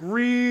 Patrick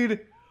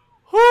Reed.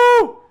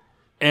 Woo!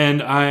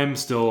 And I'm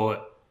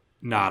still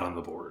not on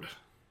the board.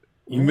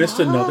 You're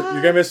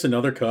gonna miss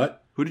another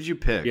cut. Who did you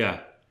pick? Yeah.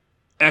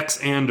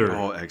 X-Ander.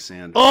 Oh,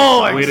 X-Ander.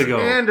 Oh, Way to go.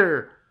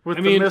 Xander with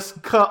the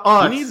missed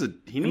cut.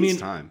 He needs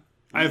time.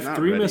 I He's have not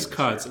 3 ready missed this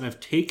cuts, year. and I've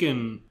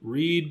taken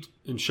Reed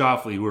and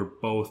Shoffley, who are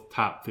both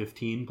top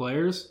 15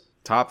 players.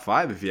 Top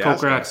 5 if you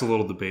ask. Kokrak's a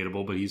little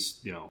debatable, but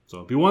he's, so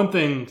it'd be one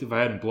thing if I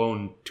hadn't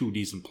blown 2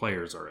 decent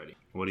players already.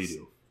 What do you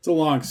do? It's a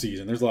long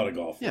season. There's a lot of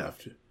golf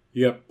left.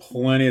 You have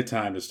plenty of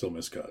time to still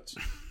miss cuts.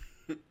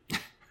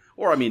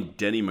 Or,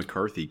 Denny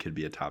McCarthy could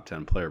be a top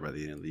 10 player by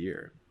the end of the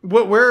year.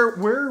 Where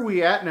are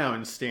we at now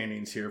in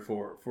standings here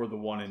for the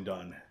one and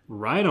done?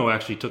 Rhino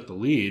actually took the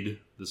lead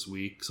this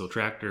week, so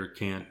Tractor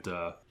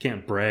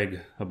can't brag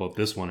about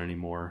this one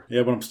anymore.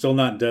 Yeah, but I'm still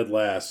not dead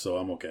last, so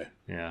I'm okay.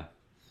 Yeah.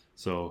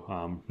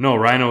 So, no,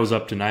 Rhino's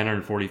up to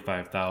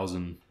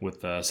 945,000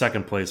 with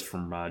second place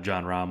from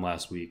John Rahm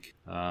last week.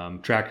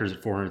 Tractor's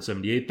at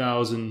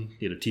 478,000.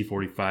 He had a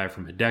T45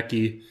 from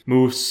Hideki.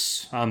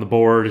 Moose on the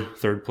board,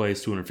 third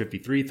place,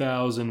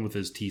 253,000 with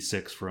his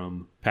T6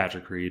 from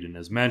Patrick Reed. And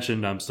as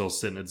mentioned, I'm still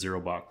sitting at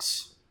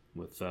 $0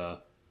 with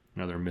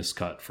another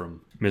miscut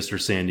from Mr.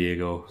 San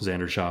Diego,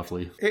 Xander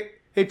Shoffley.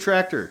 Hey,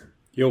 Tractor.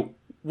 Yo,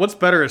 What's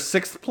better, a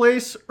 6th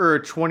place or a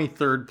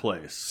 23rd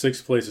place?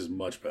 6th place is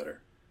much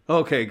better.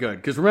 Okay, good.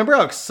 Because remember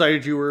how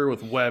excited you were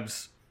with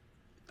Webb's?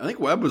 I think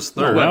Webb was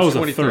third. No, that was a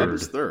 23rd. third. Webb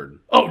was third.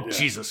 Oh, yeah.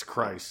 Jesus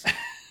Christ.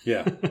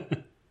 Yeah.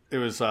 It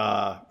was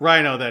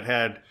Rhino that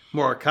had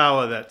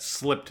Morikawa that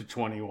slipped to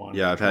 21.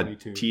 Yeah, I've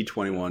 22. had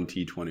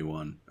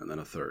T21, and then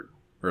a third.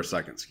 Or a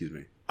second, excuse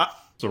me.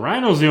 So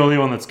Rhino's the only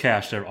one that's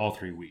cashed all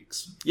 3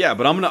 weeks. Yeah,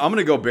 but I'm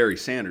gonna go Barry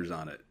Sanders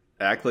on it.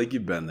 Act like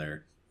you've been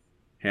there.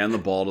 Hand the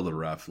ball to the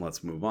ref and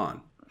let's move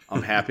on.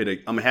 I'm happy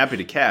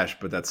to cash,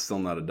 but that's still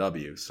not a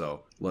W.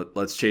 So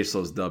let's chase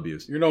those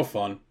W's. You're no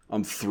fun.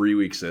 I'm 3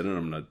 weeks in and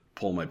I'm gonna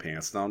pull my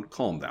pants down.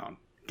 Calm down,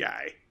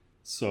 guy.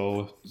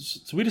 So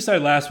we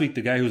decided last week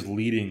the guy who's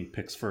leading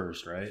picks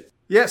first, right?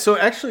 Yeah, so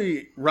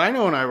actually,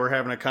 Rhino and I were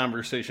having a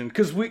conversation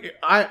because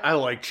I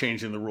like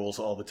changing the rules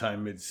all the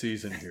time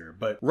mid-season here.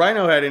 But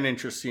Rhino had an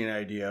interesting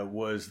idea,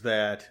 was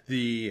that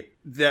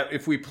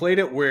if we played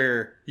it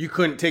where you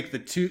couldn't take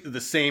the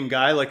same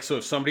guy, like so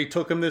if somebody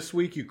took him this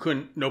week,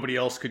 nobody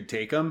else could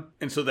take him,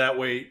 and so that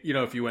way,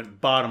 if you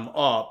went bottom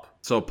up.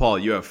 So Paul,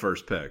 you have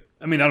first pick.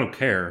 I mean, I don't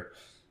care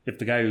if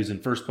the guy who's in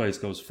first place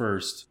goes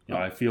first.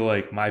 I feel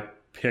like my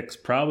pick's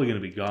probably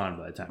going to be gone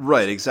by the time.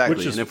 Right,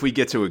 exactly. And if we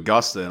get to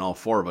Augusta and all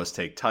 4 of us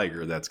take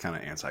Tiger, that's kind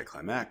of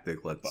anticlimactic.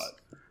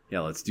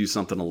 Let's do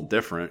something a little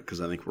different because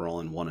I think we're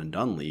all in one and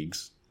done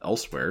leagues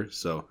elsewhere.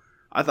 So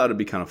I thought it'd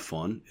be kind of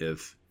fun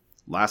if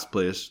last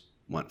place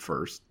went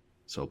first,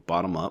 so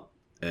bottom up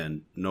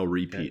and no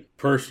repeat. Okay.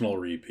 Personal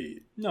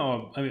repeat.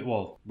 No, I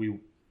mean,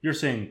 you're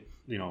saying,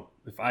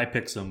 if I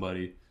pick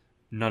somebody,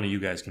 none of you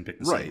guys can pick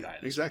the same guy.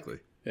 Exactly.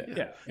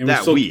 Yeah. And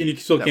you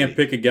still can't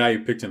pick a guy you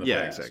picked in the past.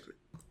 Yeah, exactly.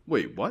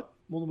 Wait, what?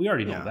 Well, we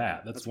already know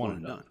that. That's one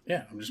and done.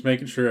 Yeah, I'm just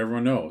making sure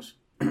everyone knows.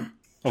 Okay,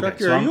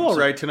 Tractor, are you all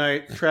right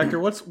tonight? Tractor,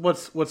 what's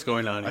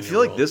going on? I feel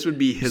like this would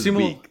be his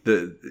week.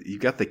 You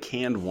got the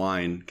canned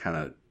wine kind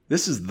of.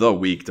 This is the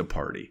week to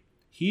party.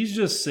 He's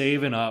just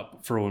saving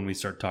up for when we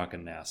start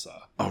talking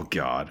NASA. Oh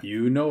God,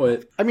 you know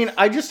it. I mean,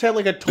 I just had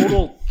like a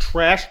total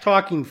trash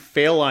talking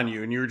fail on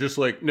you, and you were just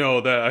like, "No,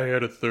 that I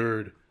had a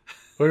third.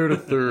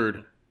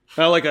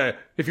 Not like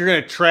if you're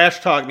going to trash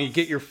talk me,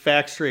 get your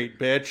facts straight,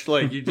 bitch.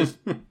 Like, you just,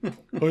 I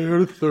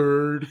had a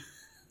third.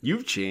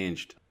 You've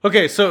changed.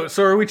 Okay, so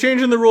are we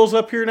changing the rules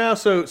up here now?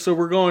 So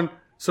we're going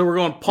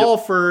Paul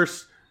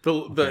first.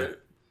 Okay.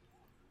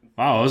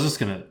 Wow, I was just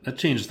that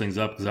changes things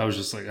up because I was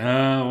just like,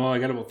 well, I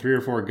got about 3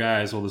 or 4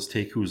 guys. We'll just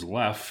take who's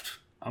left.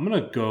 I'm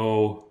going to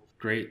go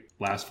great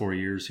last 4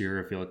 years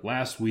here. I feel like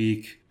last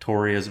week,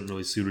 Torrey hasn't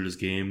really suited his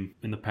game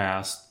in the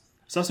past.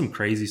 I saw some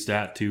crazy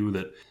stat too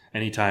that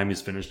anytime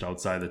he's finished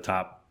outside the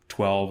top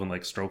 12 and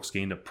like strokes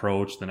gained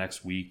approach, the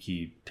next week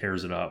he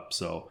tears it up.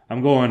 So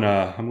I'm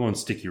going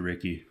Sticky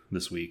Ricky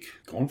this week.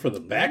 Going for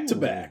the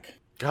back-to-back.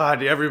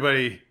 God,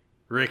 everybody,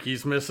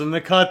 Ricky's missing the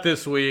cut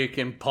this week,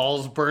 and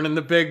Paul's burning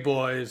the big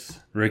boys.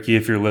 Ricky,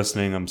 if you're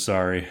listening, I'm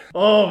sorry.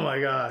 Oh my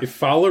God. If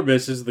Fowler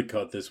misses the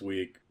cut this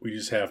week, we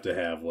just have to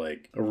have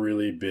like a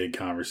really big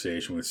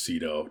conversation with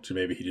Cito to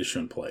maybe he just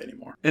shouldn't play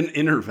anymore. An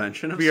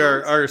intervention of Be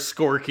our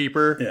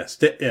scorekeeper.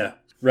 Yeah,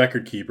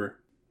 record keeper.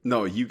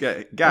 No, you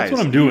guys. That's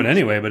what I'm doing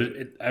anyway, but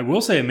I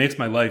will say it makes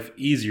my life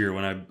easier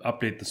when I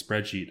update the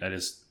spreadsheet. I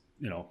just,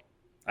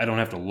 I don't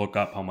have to look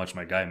up how much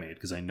my guy made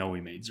because I know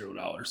he made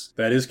 $0.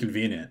 That is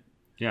convenient.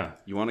 Yeah.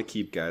 You want to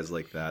keep guys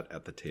like that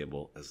at the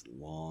table as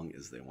long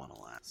as they want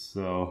to last.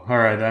 So, all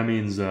right, that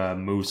means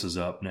Moose is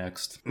up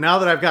next. Now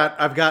that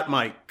I've got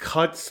my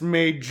cuts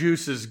made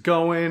juices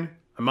going,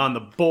 I'm on the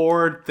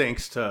board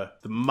thanks to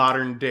the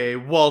modern day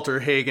Walter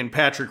Hagen,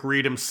 Patrick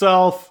Reed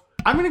himself.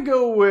 I'm going to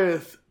go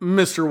with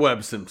Mr.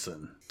 Webb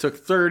Simpson. Took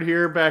third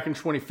here back in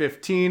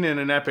 2015 in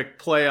an epic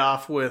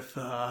playoff with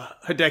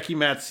Hideki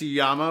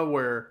Matsuyama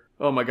where,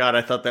 oh my God,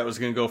 I thought that was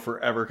going to go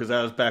forever because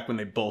that was back when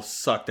they both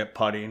sucked at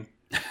putting.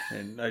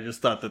 And I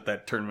just thought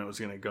that tournament was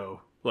going to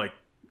go like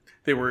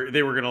they were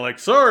going to like,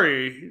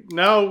 sorry,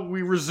 now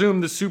we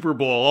resume the Super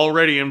Bowl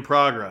already in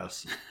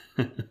progress.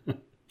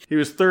 He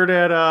was third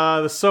at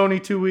the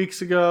Sony 2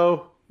 weeks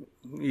ago.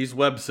 He's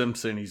Webb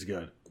Simpson. He's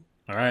good.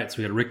 All right, so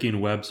we got Ricky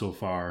and Webb so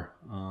far.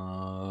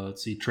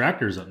 Let's see,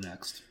 Tractor's up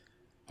next.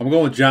 I'm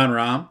going with John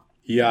Rahm.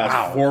 He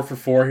 4 for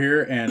 4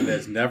 here and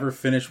has never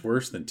finished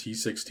worse than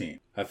T16.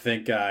 I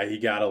think he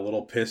got a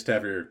little pissed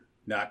after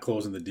not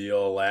closing the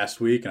deal last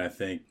week, and I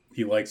think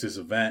he likes this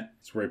event.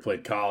 It's where he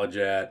played college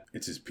at.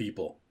 It's his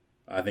people.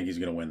 I think he's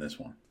going to win this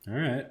one. All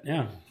right,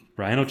 yeah.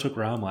 Rhino took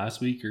Rahm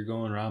last week. You're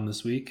going Rahm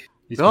this week.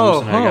 These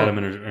Moose and I got him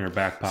in our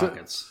back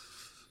pockets.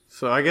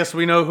 So I guess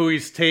we know who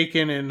he's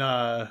taking in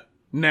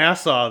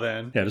Nassau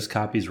then. Yeah, just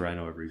copies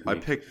Rhino every week. I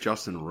picked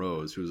Justin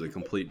Rose, who's a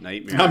complete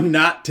nightmare. I'm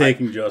not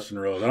taking Justin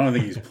Rose. I don't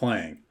think he's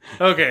playing.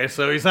 Okay,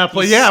 so he's not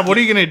playing. Yeah, what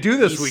are you going to do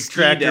this week,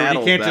 Tractor?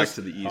 You can't back just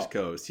to the East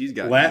Coast. He's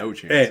got no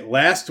chance. Hey,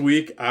 last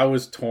week I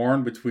was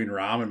torn between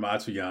Rahm and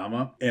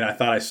Matsuyama, and I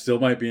thought I still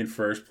might be in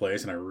first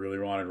place, and I really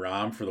wanted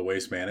Rahm for the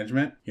waste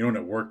management. When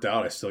it worked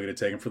out, I still get to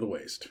take him for the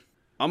waste.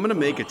 I'm going to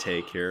make a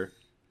take here,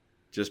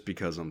 just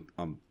because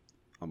I'm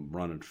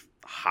running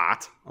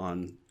hot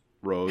on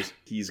Rose.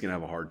 He's going to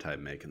have a hard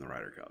time making the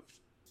Ryder Cup.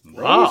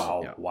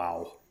 Wow. Yeah.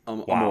 Wow.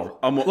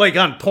 I'm like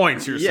on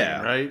points, you're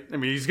saying, right? I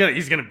mean, he's gonna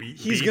be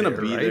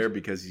there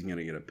because he's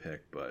gonna get a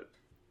pick, but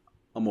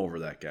I'm over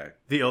that guy.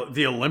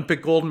 The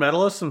Olympic gold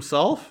medalist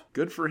himself.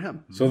 Good for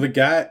him. So the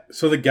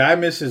guy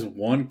misses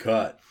one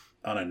cut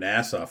on a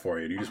Nassau for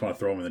you. Do you just want to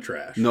throw him in the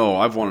trash? No,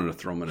 I've wanted to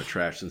throw him in the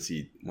trash since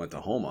he went to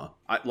Homa.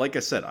 Like I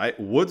said,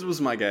 Woods was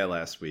my guy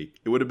last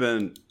week. It would have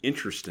been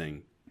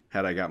interesting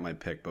had I got my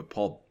pick, but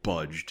Paul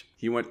budged.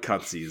 He went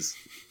cutsies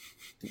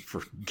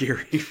for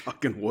Gary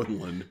fucking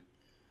Woodland.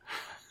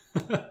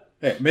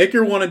 Hey, make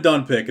your one and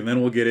done pick, and then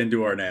we'll get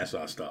into our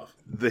Nassau stuff.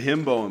 The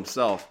himbo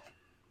himself,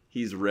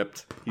 he's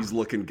ripped. He's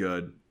looking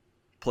good.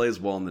 Plays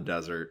well in the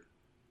desert.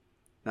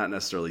 Not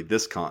necessarily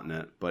this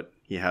continent, but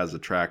he has a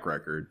track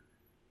record.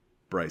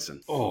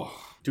 Bryson. Oh,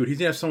 dude, he's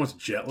gonna have so much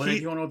jet lag.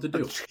 You don't know what to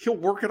do. He'll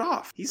work it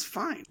off. He's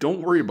fine.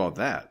 Don't worry about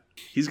that.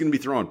 He's gonna be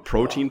throwing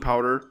protein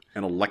powder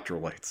and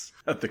electrolytes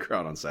at the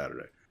crowd on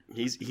Saturday.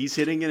 He's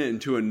hitting it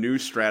into a new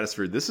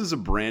stratosphere. This is a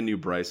brand new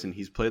Bryson.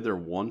 He's played there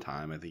one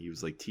time. I think he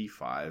was like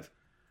T5.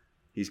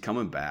 He's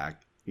coming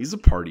back. He's a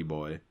party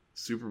boy.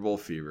 Super Bowl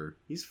fever.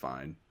 He's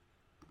fine.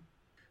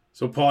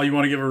 So, Paul, you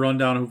want to give a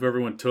rundown of who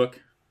everyone took?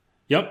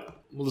 Yep.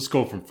 We'll just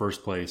go from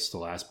first place to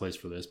last place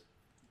for this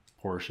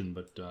portion.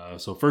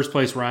 But so first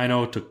place,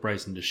 Rhino took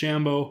Bryson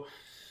DeChambeau.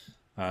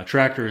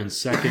 Tractor in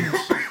second,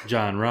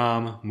 John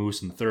Rahm.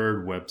 Moose in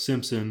third, Webb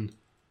Simpson.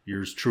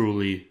 Yours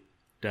truly,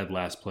 dead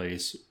last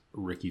place,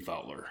 Ricky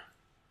Fowler.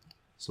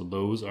 So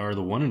those are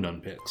the one and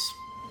done picks.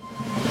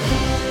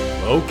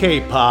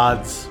 Okay,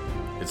 pods.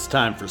 It's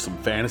time for some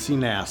fantasy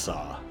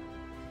Nassau.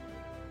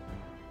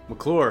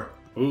 McClure.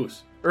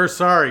 Moose.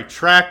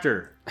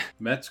 Tractor.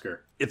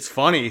 Metzger. It's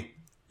funny.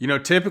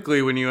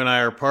 Typically when you and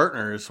I are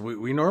partners,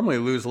 we normally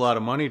lose a lot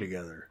of money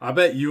together. I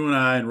bet you and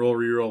I in Roll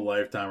Reroll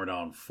Lifetime are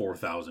down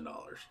 $4,000.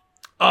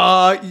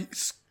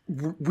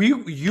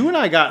 You and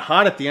I got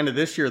hot at the end of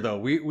this year, though.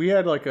 We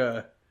had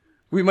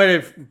we might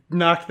have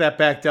knocked that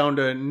back down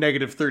to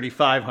negative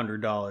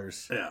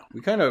 $3,500. Yeah.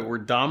 We kind of were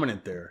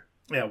dominant there.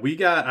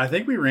 Yeah, I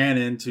think we ran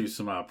into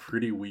some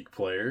pretty weak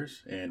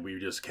players, and we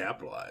just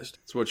capitalized.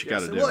 That's what you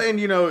got to do. Well, and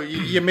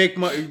you make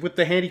money with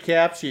the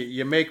handicaps.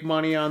 You make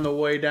money on the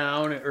way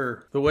down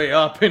or the way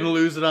up, and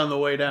lose it on the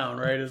way down.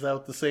 Right? Is that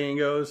what the saying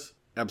goes?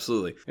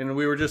 Absolutely. And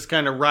we were just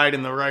kind of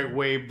riding the right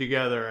wave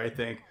together, I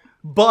think.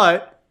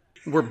 But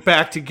we're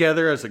back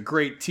together as a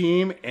great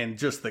team, and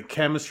just the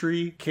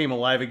chemistry came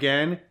alive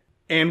again.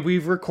 And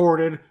we've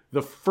recorded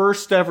the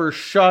first ever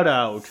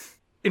shutout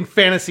in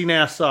Fantasy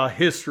Nassau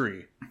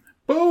history.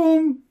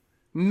 Boom!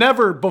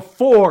 Never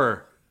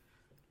before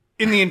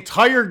in the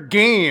entire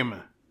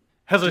game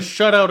has a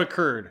shutout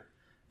occurred.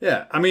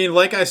 Yeah, I mean,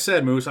 like I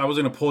said, Moose, I was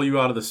going to pull you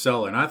out of the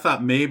cellar, and I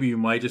thought maybe you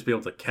might just be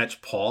able to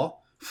catch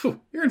Paul. Phew,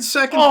 you're in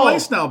second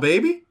place now,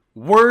 baby.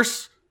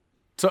 Worse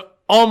to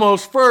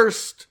almost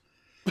first.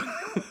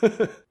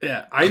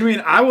 Yeah, I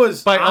mean, I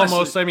was... By honestly,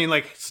 almost, I mean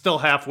like still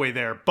halfway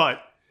there, but...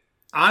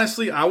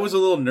 Honestly, I was a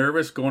little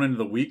nervous going into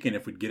the weekend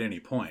if we'd get any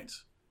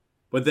points.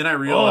 But then I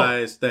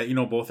realized that,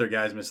 both their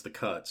guys missed the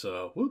cut,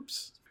 so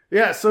whoops.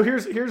 Yeah, so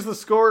here's the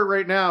score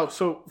right now.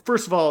 So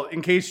first of all,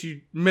 in case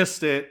you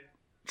missed it,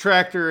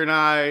 Tractor and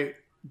I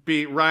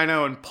beat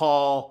Rhino and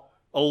Paul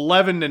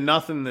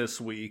 11-0 this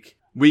week.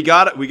 We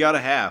got it. We got a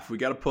half. We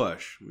got a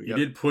push. You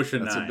did push a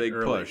 9. That's a big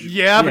early. push.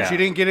 Yeah, but you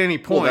didn't get any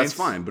points. Well, that's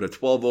fine, but a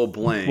 12-0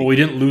 blank. Well, we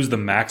didn't lose the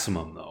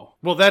maximum, though.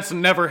 Well, that's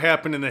never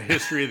happened in the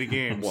history of the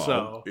game.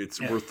 Well,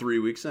 we're 3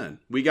 weeks in.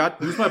 We got.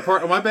 Who's my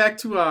part? Am I back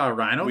to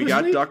Rhino? We this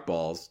got week? duck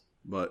balls,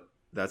 but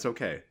that's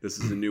okay. This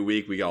is a new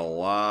week. We got a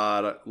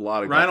lot of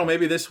Rhino.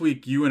 Maybe this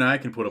week you and I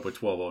can put up a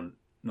 12-0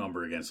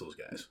 number against those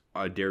guys.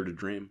 I dare to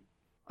dream.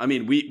 I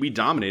mean, we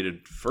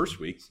dominated first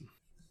week.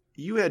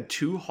 You had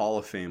 2 Hall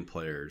of Fame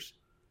players.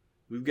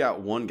 We've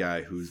got one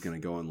guy who's going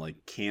to go in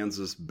like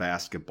Kansas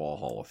Basketball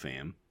Hall of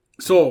Fame.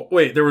 So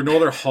wait, there were no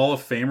other Hall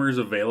of Famers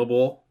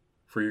available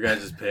for your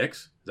guys' picks?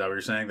 Is that what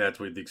you're saying? That's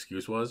what the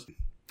excuse was?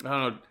 I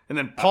don't know. And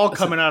then Paul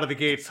coming out of the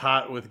gates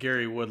hot with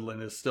Gary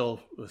Woodland is still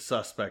a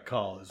suspect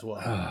call as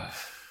well.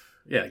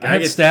 Yeah, I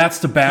had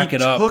stats to back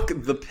it up. He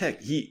took the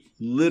pick. He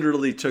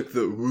literally took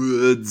the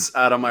woods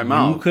out of my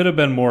mouth. You could have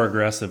been more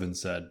aggressive and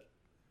said,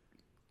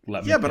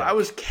 "Let me." Yeah, but pick. I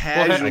was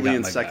casually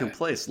in my second guy.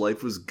 place.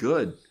 Life was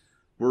good.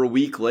 We're a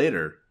week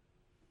later.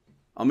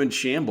 I'm in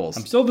shambles.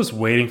 I'm still just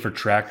waiting for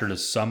Tractor to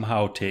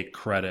somehow take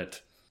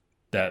credit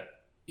that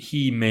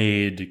he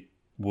made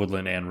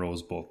Woodland and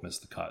Rose both miss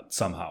the cut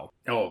somehow.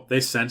 Oh, they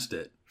sensed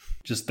it.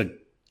 Just the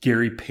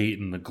Gary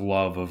Payton, the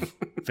glove of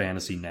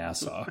Fantasy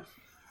Nassau.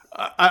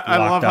 I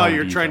love how Lockdown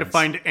you're trying to defense.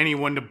 find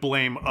anyone to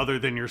blame other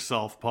than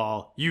yourself,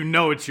 Paul. You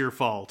know it's your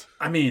fault.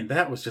 I mean,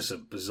 that was just a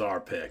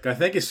bizarre pick. I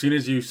think as soon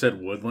as you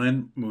said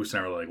Woodland, Moose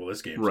and I were like, well,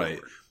 this game's Right.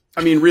 over.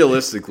 I mean,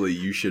 realistically,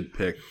 you should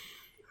pick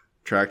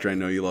Tractor. I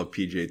know you love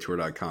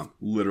PGAtour.com.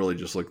 Literally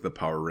just look at the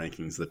power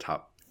rankings, the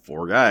top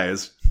 4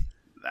 guys.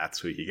 That's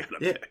who you got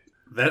to Yeah. pick.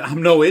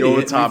 I'm no idiot. Go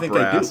with top What do you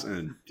think I brass, do?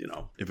 and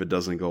if it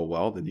doesn't go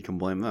well, then you can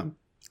blame them.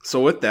 So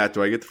with that,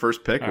 do I get the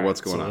first pick, or All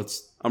what's right, going so on?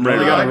 let's- I'm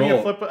ready to I go.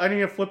 need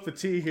to flip the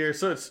T here.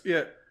 So it's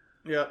yeah.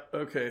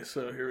 Okay,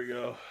 so here we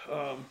go.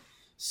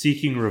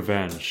 Seeking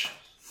revenge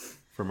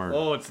from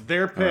our. It's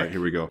their pick. All right, here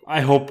we go.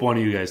 I hope one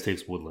of you guys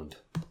takes Woodland.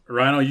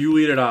 Rhino, you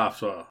lead it off,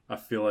 so I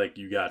feel like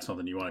you got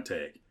something you want to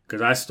take.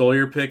 Because I stole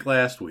your pick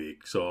last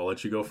week, so I'll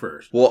let you go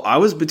first. Well, I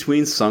was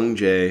between Sung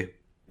Jae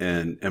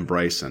and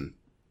Bryson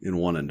in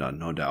one and done,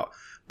 no doubt.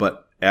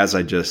 But as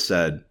I just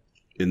said,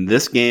 in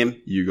this game,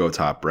 you go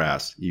top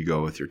brass. You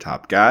go with your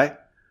top guy.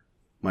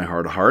 My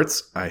heart of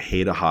hearts, I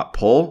hate a hot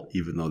pull,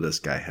 even though this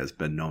guy has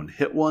been known to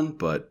hit one.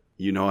 But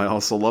I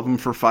also love him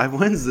for 5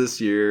 wins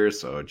this year.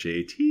 So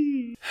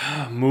JT.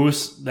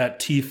 Moose, that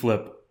T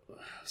flip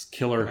is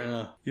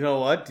killer. You know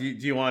what? Do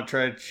you want to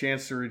try a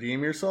chance to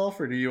redeem yourself,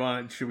 or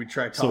should we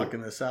try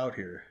talking this out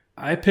here?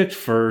 I picked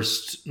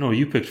first. No,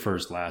 you picked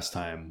first last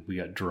time. We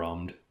got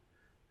drummed.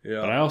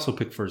 Yeah. But I also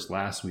picked first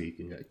last week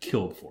and got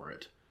killed for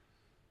it.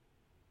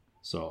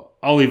 So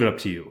I'll leave it up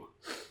to you.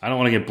 I don't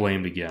want to get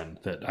blamed again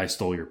that I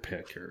stole your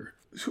pick here.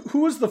 Who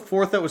was the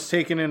 4th that was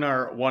taken in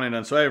our one and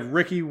done? So I have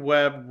Ricky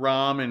Webb,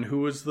 Rom, and who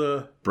was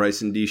the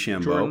Bryson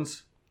DeChambeau.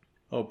 Jordans?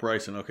 Oh,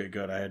 Bryson. Okay,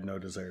 good. I had no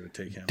desire to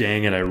take him.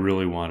 Dang it, I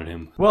really wanted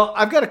him. Well,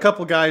 I've got a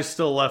couple guys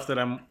still left that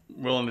I'm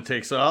willing to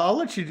take, so I'll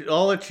let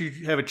you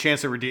have a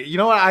chance to redeem. You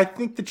know what? I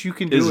think that you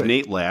can do Is it.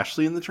 Nate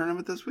Lashley in the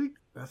tournament this week?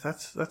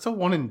 That's a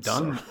one and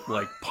done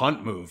like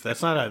punt move.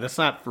 That's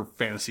not for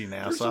Fantasy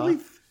Nassau.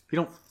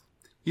 You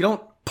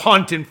don't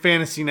punt in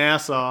Fantasy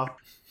Nassau.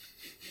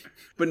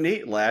 But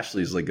Nate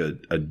Lashley's like a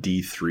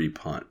D3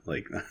 punt.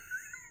 Like,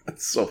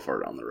 that's so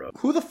far down the road.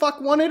 Who the fuck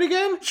won it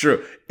again?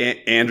 True.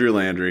 Andrew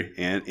Landry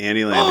and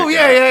Andy Landry. Oh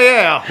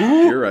yeah.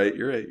 Who? You're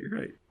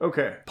right.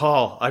 Okay,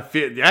 Paul. I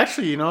feel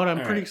actually. You know what?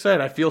 I'm pretty excited.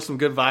 I feel some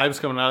good vibes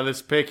coming out of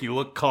this pick. You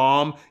look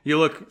calm. You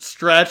look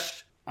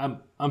stretched.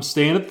 I'm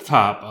staying at the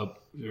top.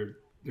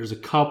 There's a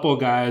couple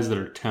guys that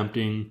are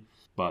tempting,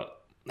 but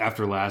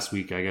after last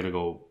week, I got to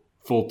go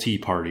full tea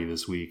party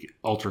this week,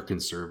 ultra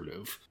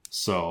conservative.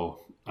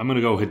 So I'm going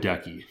to go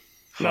Hideki.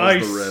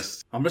 Nice. How's the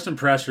wrist? I'm just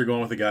impressed you're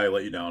going with the guy who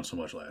let you down so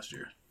much last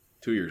year.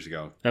 2 years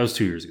ago. That was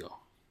 2 years ago.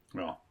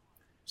 Well,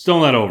 Still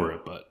not over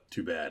it, but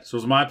Too bad. So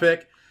it's my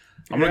pick.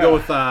 I'm going to go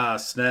with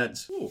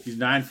Sneds. He's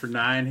 9 for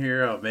 9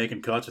 here of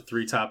making cuts with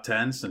 3 top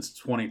 10s since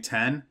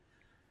 2010.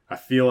 I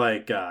feel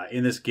like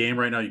in this game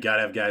right now, you got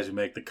to have guys who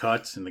make the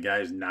cuts, and the guy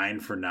who's 9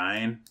 for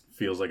 9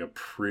 feels like a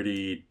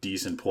pretty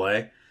decent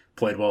play.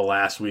 Played well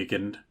last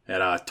weekend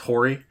at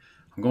Torrey.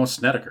 I'm going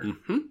Snedeker.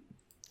 Mm-hmm.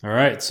 all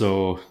right.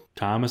 So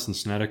Thomas and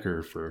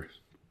Snedeker for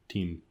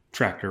Team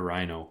Tractor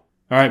Rhino.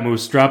 All right,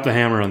 Moose, drop the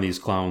hammer on these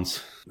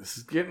clowns. This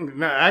is getting.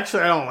 No,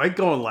 actually, I don't like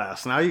going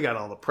last. Now you got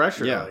all the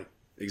pressure. Yeah. Like.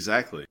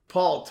 Exactly.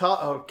 Paul,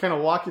 I'll kind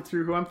of walk you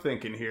through who I'm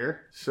thinking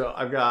here. So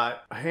I've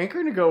got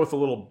hankering to go with a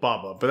little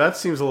Bubba, but that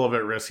seems a little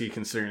bit risky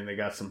considering they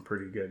got some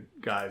pretty good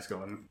guys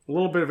going. A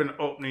little bit of an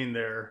opening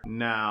there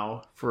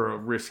now for a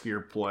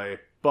riskier play,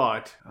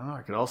 but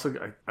I could also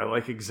I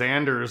like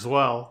Xander as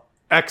well.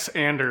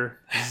 Xander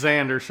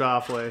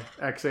Schauffele,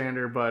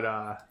 Xander,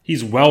 but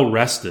He's well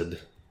rested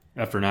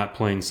after not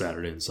playing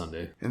Saturday and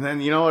Sunday. and then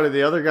you know what?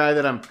 The other guy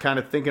that I'm kind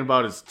of thinking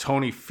about is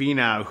Tony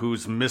Finau,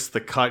 who's missed the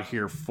cut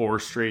here 4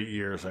 straight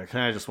years. I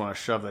kind of just want to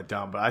shove that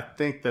down, but I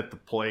think that the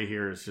play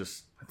here is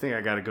just. I think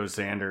I got to go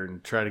Xander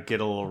and try to get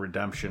a little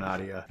redemption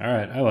out of you. All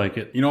right, I like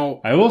it. You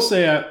know, I will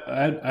say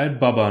I had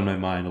Bubba on my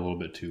mind a little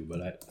bit too,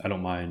 but I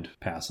don't mind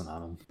passing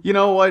on him. You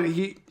know what?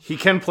 He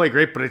can play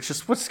great, but it's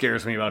just what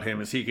scares me about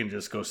him is he can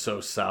just go so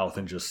south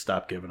and just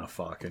stop giving a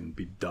fuck and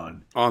be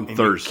done. On And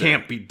Thursday. you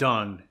can't be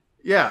done.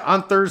 Yeah,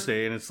 on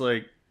Thursday, and it's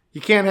like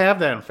you can't have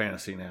that in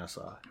fantasy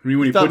Nassau. I mean,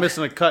 when You he thought put,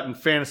 missing a cut in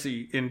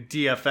fantasy in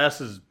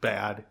DFS is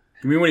bad.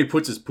 you mean when he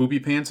puts his poopy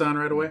pants on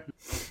right away?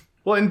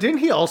 Well, and didn't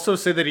he also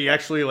say that he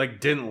actually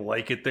didn't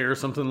like it there or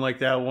something like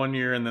that one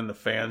year, and then the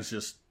fans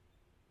just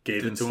Gave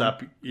it didn't to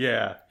stop? him.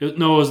 Yeah.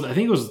 I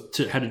think it was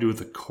had to do with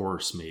the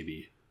course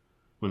maybe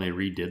when they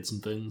redid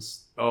some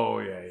things. Oh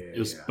yeah. It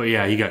was, But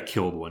yeah, he got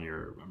killed one year.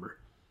 I remember.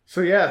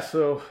 So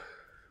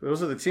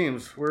those are the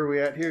teams. Where are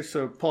we at here?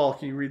 So Paul,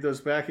 can you read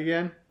those back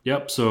again?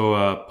 Yep.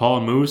 So Paul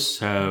and Moose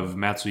have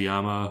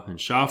Matsuyama and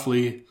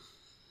Schauffele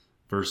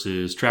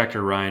versus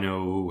Tractor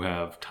Rhino, who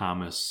have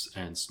Thomas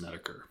and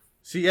Snedeker.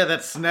 See, yeah, that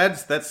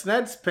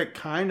Sneds pick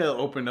kind of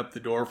opened up the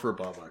door for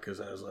Bubba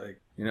because I was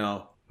like,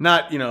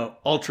 not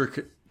ultra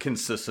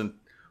consistent.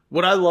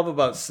 What I love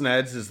about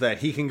Sneds is that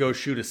he can go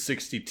shoot a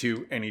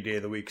 62 any day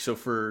of the week. So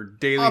for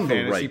daily On the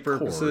fantasy right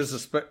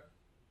purposes,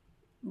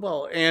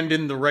 and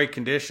in the right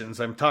conditions,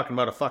 I'm talking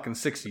about a fucking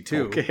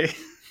 62. Okay.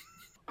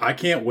 I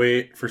can't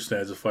wait for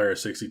Sneds to fire a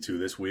 62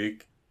 this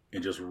week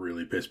and just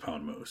really piss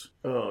pound Moose.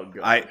 Oh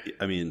god.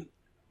 I mean,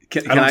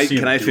 can I don't I see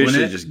him doing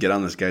officially it. just get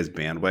on this guy's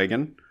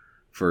bandwagon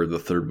for the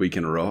 3rd week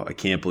in a row? I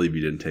can't believe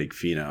you didn't take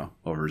Finau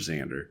over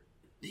Xander.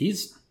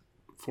 He's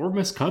 4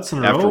 missed cuts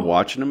in a After row.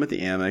 watching him at the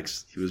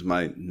Amex, he was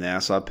my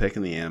Nassau pick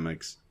in the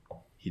Amex.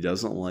 He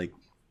doesn't like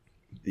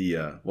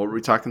the what were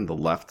we talking? The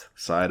left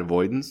side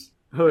avoidance.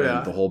 Oh yeah.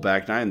 And the whole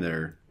back 9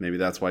 there. Maybe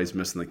that's why he's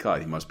missing the cut.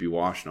 He must be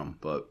washing them.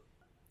 But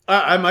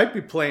I might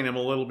be playing him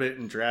a little bit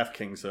in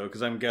DraftKings though,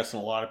 because I'm guessing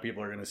a lot of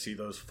people are going to see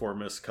those 4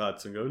 missed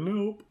cuts and go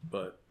nope.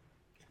 But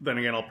then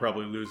again, I'll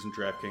probably lose in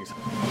DraftKings.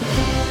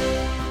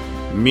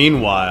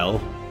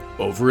 Meanwhile,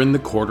 over in the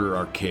Quarter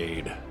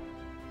Arcade.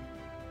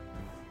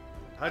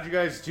 How'd you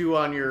guys do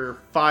on your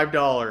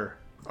 $5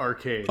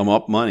 arcade? I'm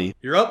up money.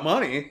 You're up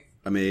money.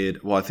 I made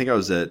I think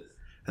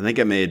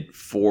I made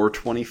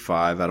 $4.25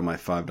 out of my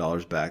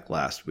 $5 back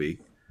last week,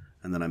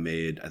 and then I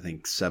made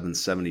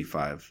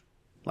 $7.75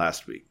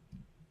 last week.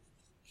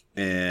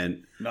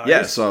 And Nice.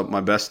 yeah, so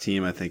my best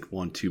team I think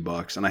won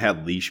 $2, and I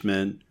had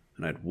Leishman,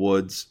 and I had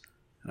Woods,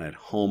 and I had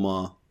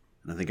Homa,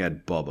 and I think I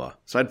had Bubba.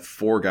 So I had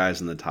 4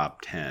 guys in the top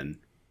 10,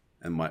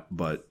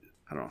 but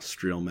I don't know,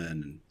 Streelman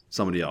and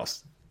somebody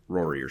else,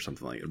 Rory or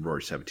something like it,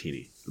 Rory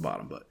Sabatini at the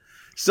bottom. But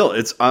still,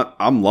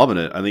 I'm loving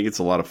it. I think it's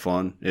a lot of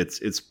fun.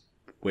 It's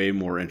way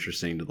more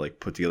interesting to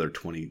put together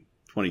 20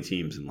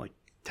 teams in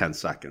 10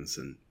 seconds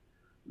and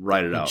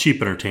write it out.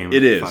 Cheap entertainment.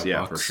 It is, $5.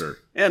 yeah, for sure.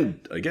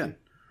 And again,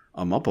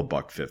 I'm up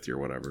 $1.50 or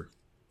whatever.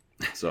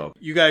 So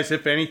You guys,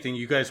 if anything,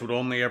 you guys would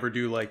only ever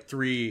do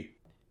 3.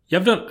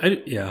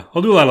 Yeah,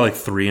 I'll do a lot of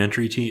 3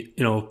 entry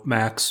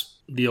max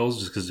deals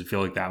just because I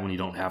feel like that one you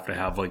don't have to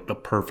have the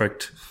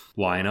perfect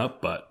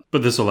lineup, but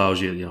this allows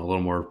you a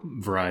little more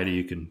variety.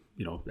 You can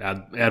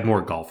add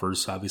more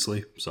golfers,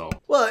 obviously. So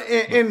Well,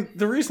 and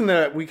the reason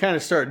that we kind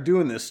of started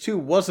doing this too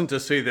wasn't to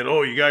say that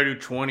you got to do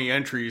 20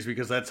 entries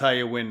because that's how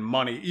you win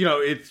money.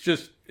 It's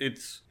just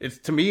it's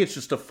to me it's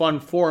just a fun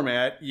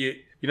format.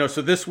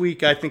 So this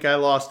week I think I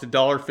lost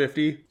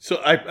 $1.50. So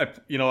I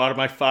out of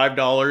my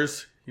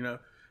 $5,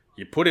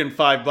 you put in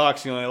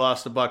 $5, you only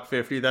lost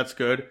 $1.50. That's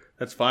good.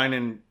 That's fine.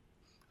 And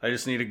I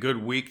just need a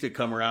good week to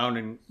come around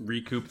and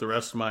recoup the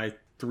rest of my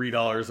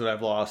 $3 that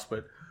I've lost.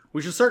 But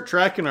we should start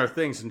tracking our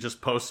things and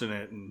just posting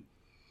it, and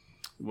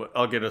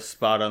I'll get a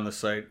spot on the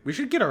site. We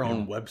should get our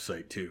own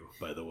website too,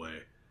 by the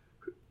way.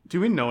 Do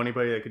we know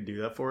anybody that could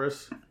do that for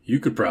us? You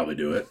could probably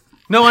do it.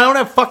 No, I don't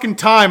have fucking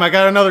time. I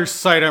got another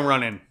site I'm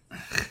running.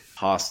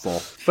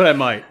 hostile. But I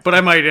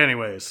might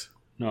anyways.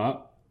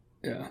 no,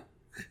 yeah.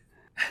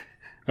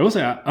 I will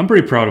say I'm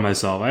pretty proud of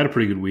myself. I had a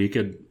pretty good week.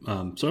 So I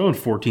won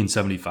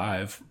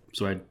 $14.75.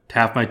 So I had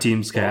half my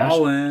team's cash.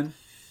 All in.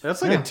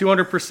 That's like a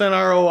 200%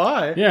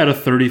 ROI. Yeah, I had a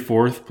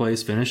 34th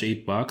place finish,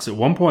 $8. At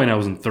one point, I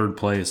was in third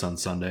place on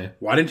Sunday.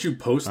 Why didn't you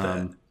post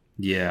that?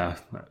 Yeah.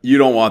 You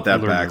don't want that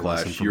I learned my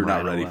lesson backlash. from You're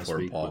not Rhino ready last for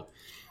it, week, Paul.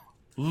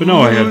 But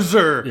no, I had,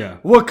 Loser. yeah.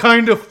 What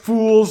kind of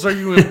fools are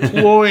you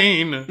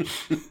employing?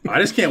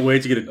 I just can't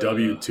wait to get a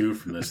W-2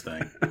 from this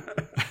thing.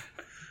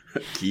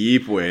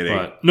 Keep waiting.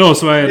 But no,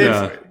 so I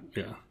had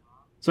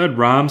So I had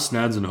Rom,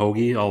 Sneds, and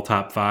Hoagie all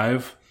top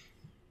 5,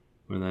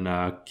 and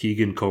then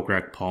Keegan,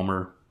 Kokrak,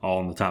 Palmer all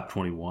in the top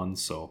 21.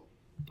 So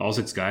all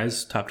 6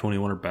 guys top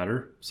 21 or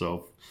better.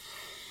 So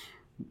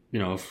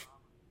if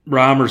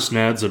Rom or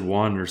Sneds had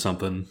won or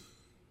something,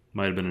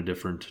 might have been a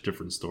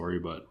different story.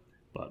 But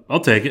I'll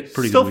take it.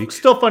 Pretty good week.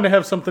 Still fun to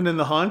have something in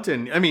the hunt.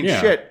 And I mean,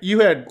 shit, you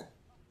had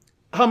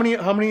how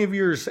many of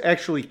yours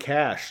actually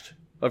cashed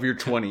of your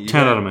 20?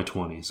 10 out of my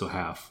 20, so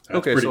half.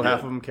 Okay, so half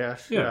of them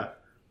cashed. Yeah.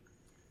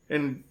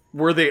 And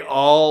were they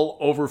all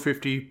over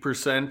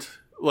 50%,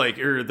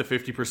 or the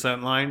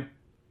 50% line?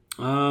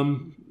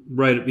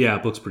 Right. Yeah,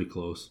 it looks pretty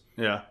close.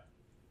 Yeah.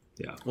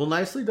 Yeah. Well,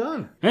 nicely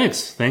done.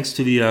 Thanks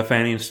to the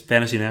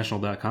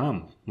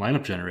FantasyNational.com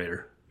lineup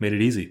generator. Made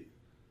it easy.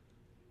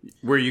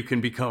 Where you can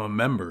become a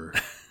member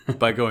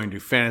by going to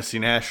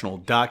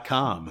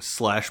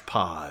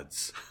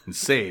FantasyNational.com/pods and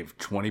save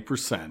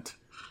 20%.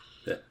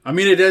 I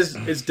mean,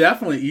 it's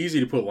definitely easy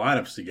to put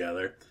lineups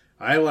together.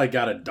 I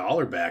got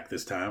 $1 back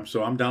this time,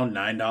 so I'm down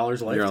 $9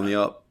 lifetime. You're on the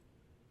up.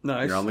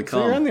 Nice. You're on the So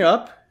come. you're on the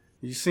up.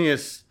 You see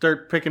us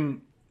start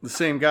picking the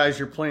same guys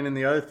you're playing in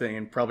the other thing,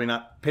 and probably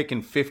not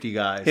picking 50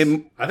 guys.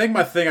 Hey, I think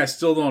my thing, I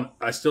still don't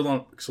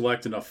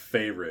select enough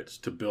favorites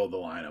to build the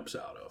lineups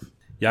out of.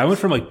 Yeah, I went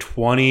from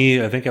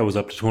 20. I think I was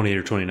up to 28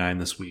 or 29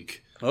 this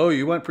week. Oh,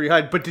 you went pretty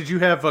high. But did you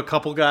have a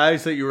couple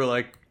guys that you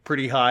were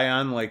pretty high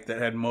on, that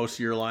had most of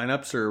your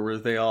lineups, or were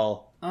they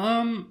all?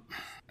 I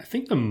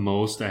think the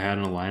most I had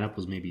in a lineup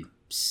was maybe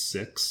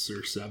 6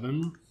 or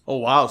 7. Oh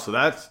wow! So you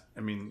had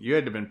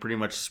to have been pretty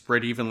much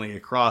spread evenly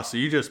across. So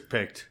you just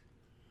picked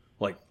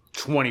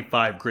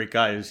 25 great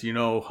guys.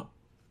 Oh,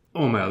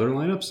 my other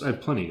lineups? I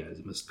had plenty of guys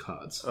that missed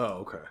cuts. Oh,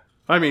 okay.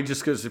 I mean,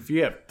 just because if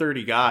you have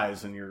 30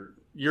 guys and your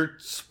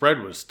spread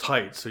was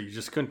tight, so you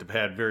just couldn't have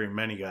had very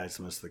many guys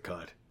miss the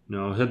cut.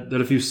 No, I had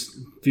a few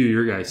of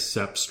your guys,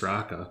 Sepp,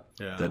 Straka.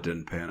 Yeah, that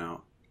didn't pan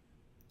out.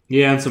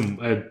 Yeah,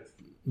 and I had a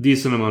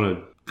decent amount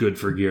of good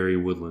for Gary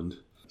Woodland.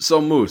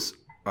 So, Moose,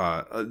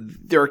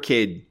 the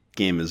arcade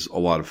game is a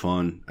lot of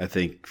fun, I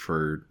think,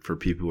 for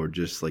people who are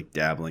just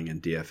dabbling in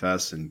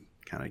DFS and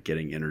kind of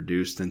getting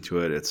introduced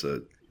into it. It's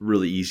a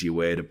really easy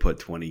way to put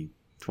 20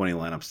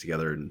 lineups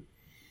together in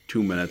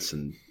 2 minutes,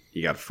 and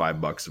you got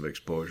 $5 of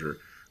exposure.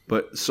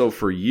 But so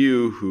for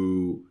you,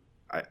 who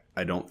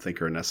I don't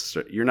think are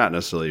necessary, you're not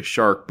necessarily a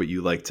shark, but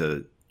you like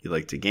to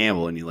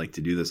gamble and you like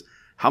to do this.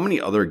 How many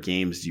other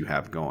games do you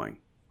have going?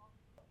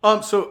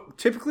 So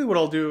typically what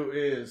I'll do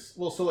is,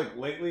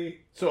 lately,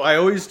 so I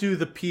always do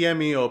the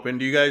PME Open.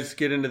 Do you guys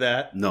get into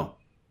that? No.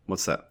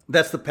 What's that?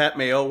 That's the Pat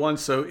Mayo one.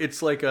 So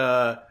it's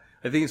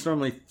I think it's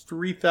normally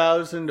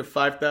 3,000 to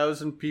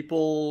 5,000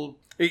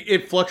 people.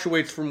 It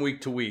fluctuates from week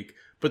to week,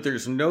 but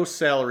there's no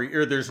salary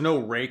or there's no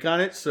rake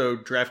on it. So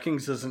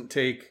DraftKings doesn't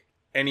take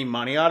any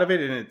money out of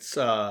it. And it's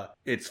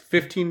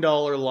 $15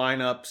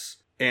 lineups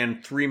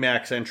and 3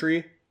 max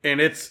entry.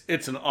 And it's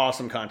an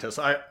awesome contest.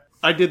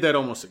 I did that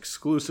almost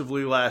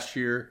exclusively last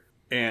year,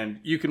 and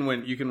you can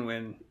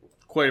win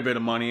quite a bit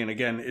of money. And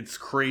again, it's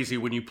crazy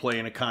when you play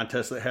in a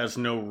contest that has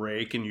no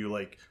rake and you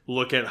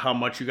look at how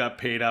much you got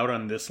paid out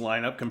on this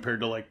lineup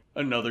compared to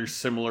another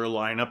similar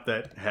lineup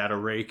that had a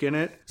rake in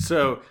it.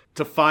 So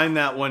to find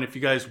that one, if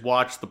you guys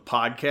watch the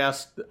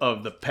podcast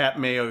of the Pat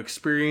Mayo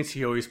Experience,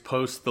 he always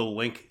posts the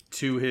link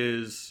to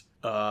his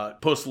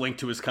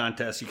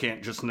contest. You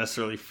can't just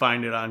necessarily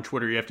find it on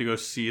Twitter. You have to go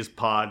see his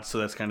pod. So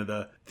that's kind of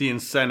the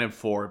incentive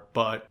for it.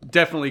 But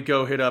definitely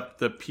go hit up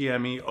the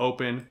PME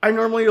Open. I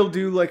normally will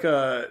do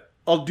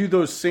I'll do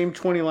those same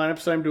 20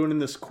 lineups that I'm doing in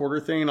this quarter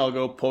thing, and I'll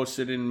go post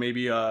it in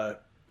maybe a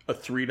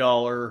 $3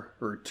 or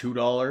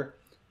 $2.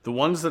 The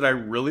ones that I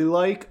really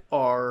like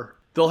are,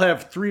 they'll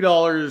have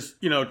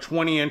 $3,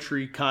 20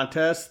 entry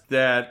contest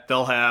that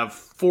they'll have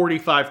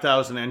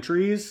 45,000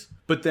 entries.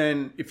 But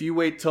then if you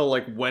wait till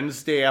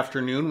Wednesday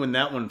afternoon when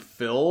that one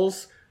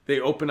fills, they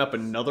open up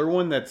another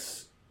one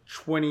that's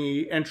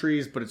 20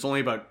 entries, but it's only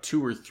about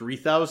 2,000 or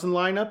 3,000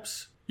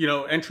 lineups,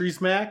 entries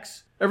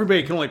max.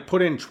 Everybody can only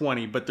put in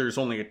 20, but there's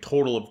only a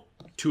total of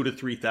 2,000 to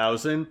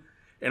 3,000.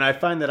 And I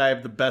find that I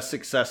have the best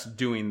success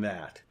doing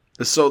that.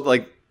 So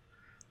the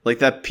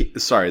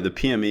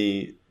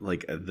PME,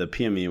 the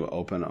PME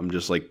Open, I'm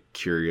just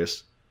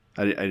curious.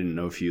 I didn't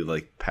know if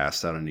you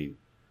passed out any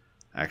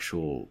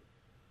actual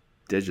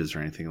digits or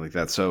anything like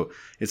that. So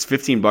it's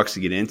 $15 to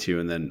get into,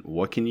 and then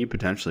what can you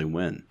potentially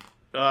win?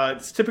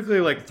 It's typically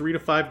 $3,000 to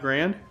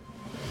 $5,000.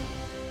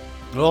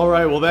 All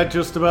right, well, that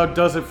just about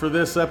does it for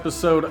this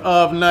episode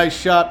of Nice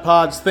Shot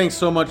Pods. Thanks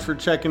so much for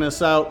checking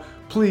us out.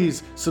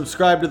 Please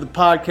subscribe to the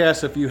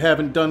podcast if you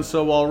haven't done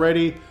so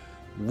already.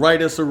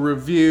 Write us a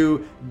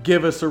review,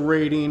 give us a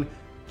rating,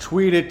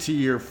 tweet it to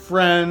your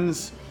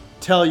friends,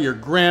 tell your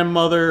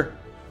grandmother,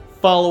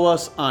 follow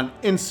us on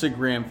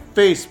Instagram,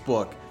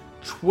 Facebook,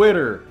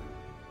 Twitter.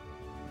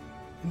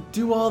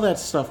 Do all that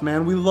stuff,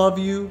 man. We love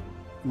you,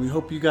 and we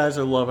hope you guys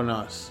are loving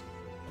us.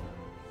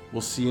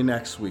 We'll see you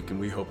next week, and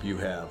we hope you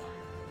have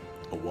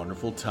a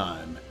wonderful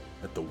time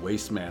at the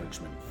Waste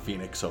Management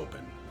Phoenix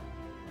Open.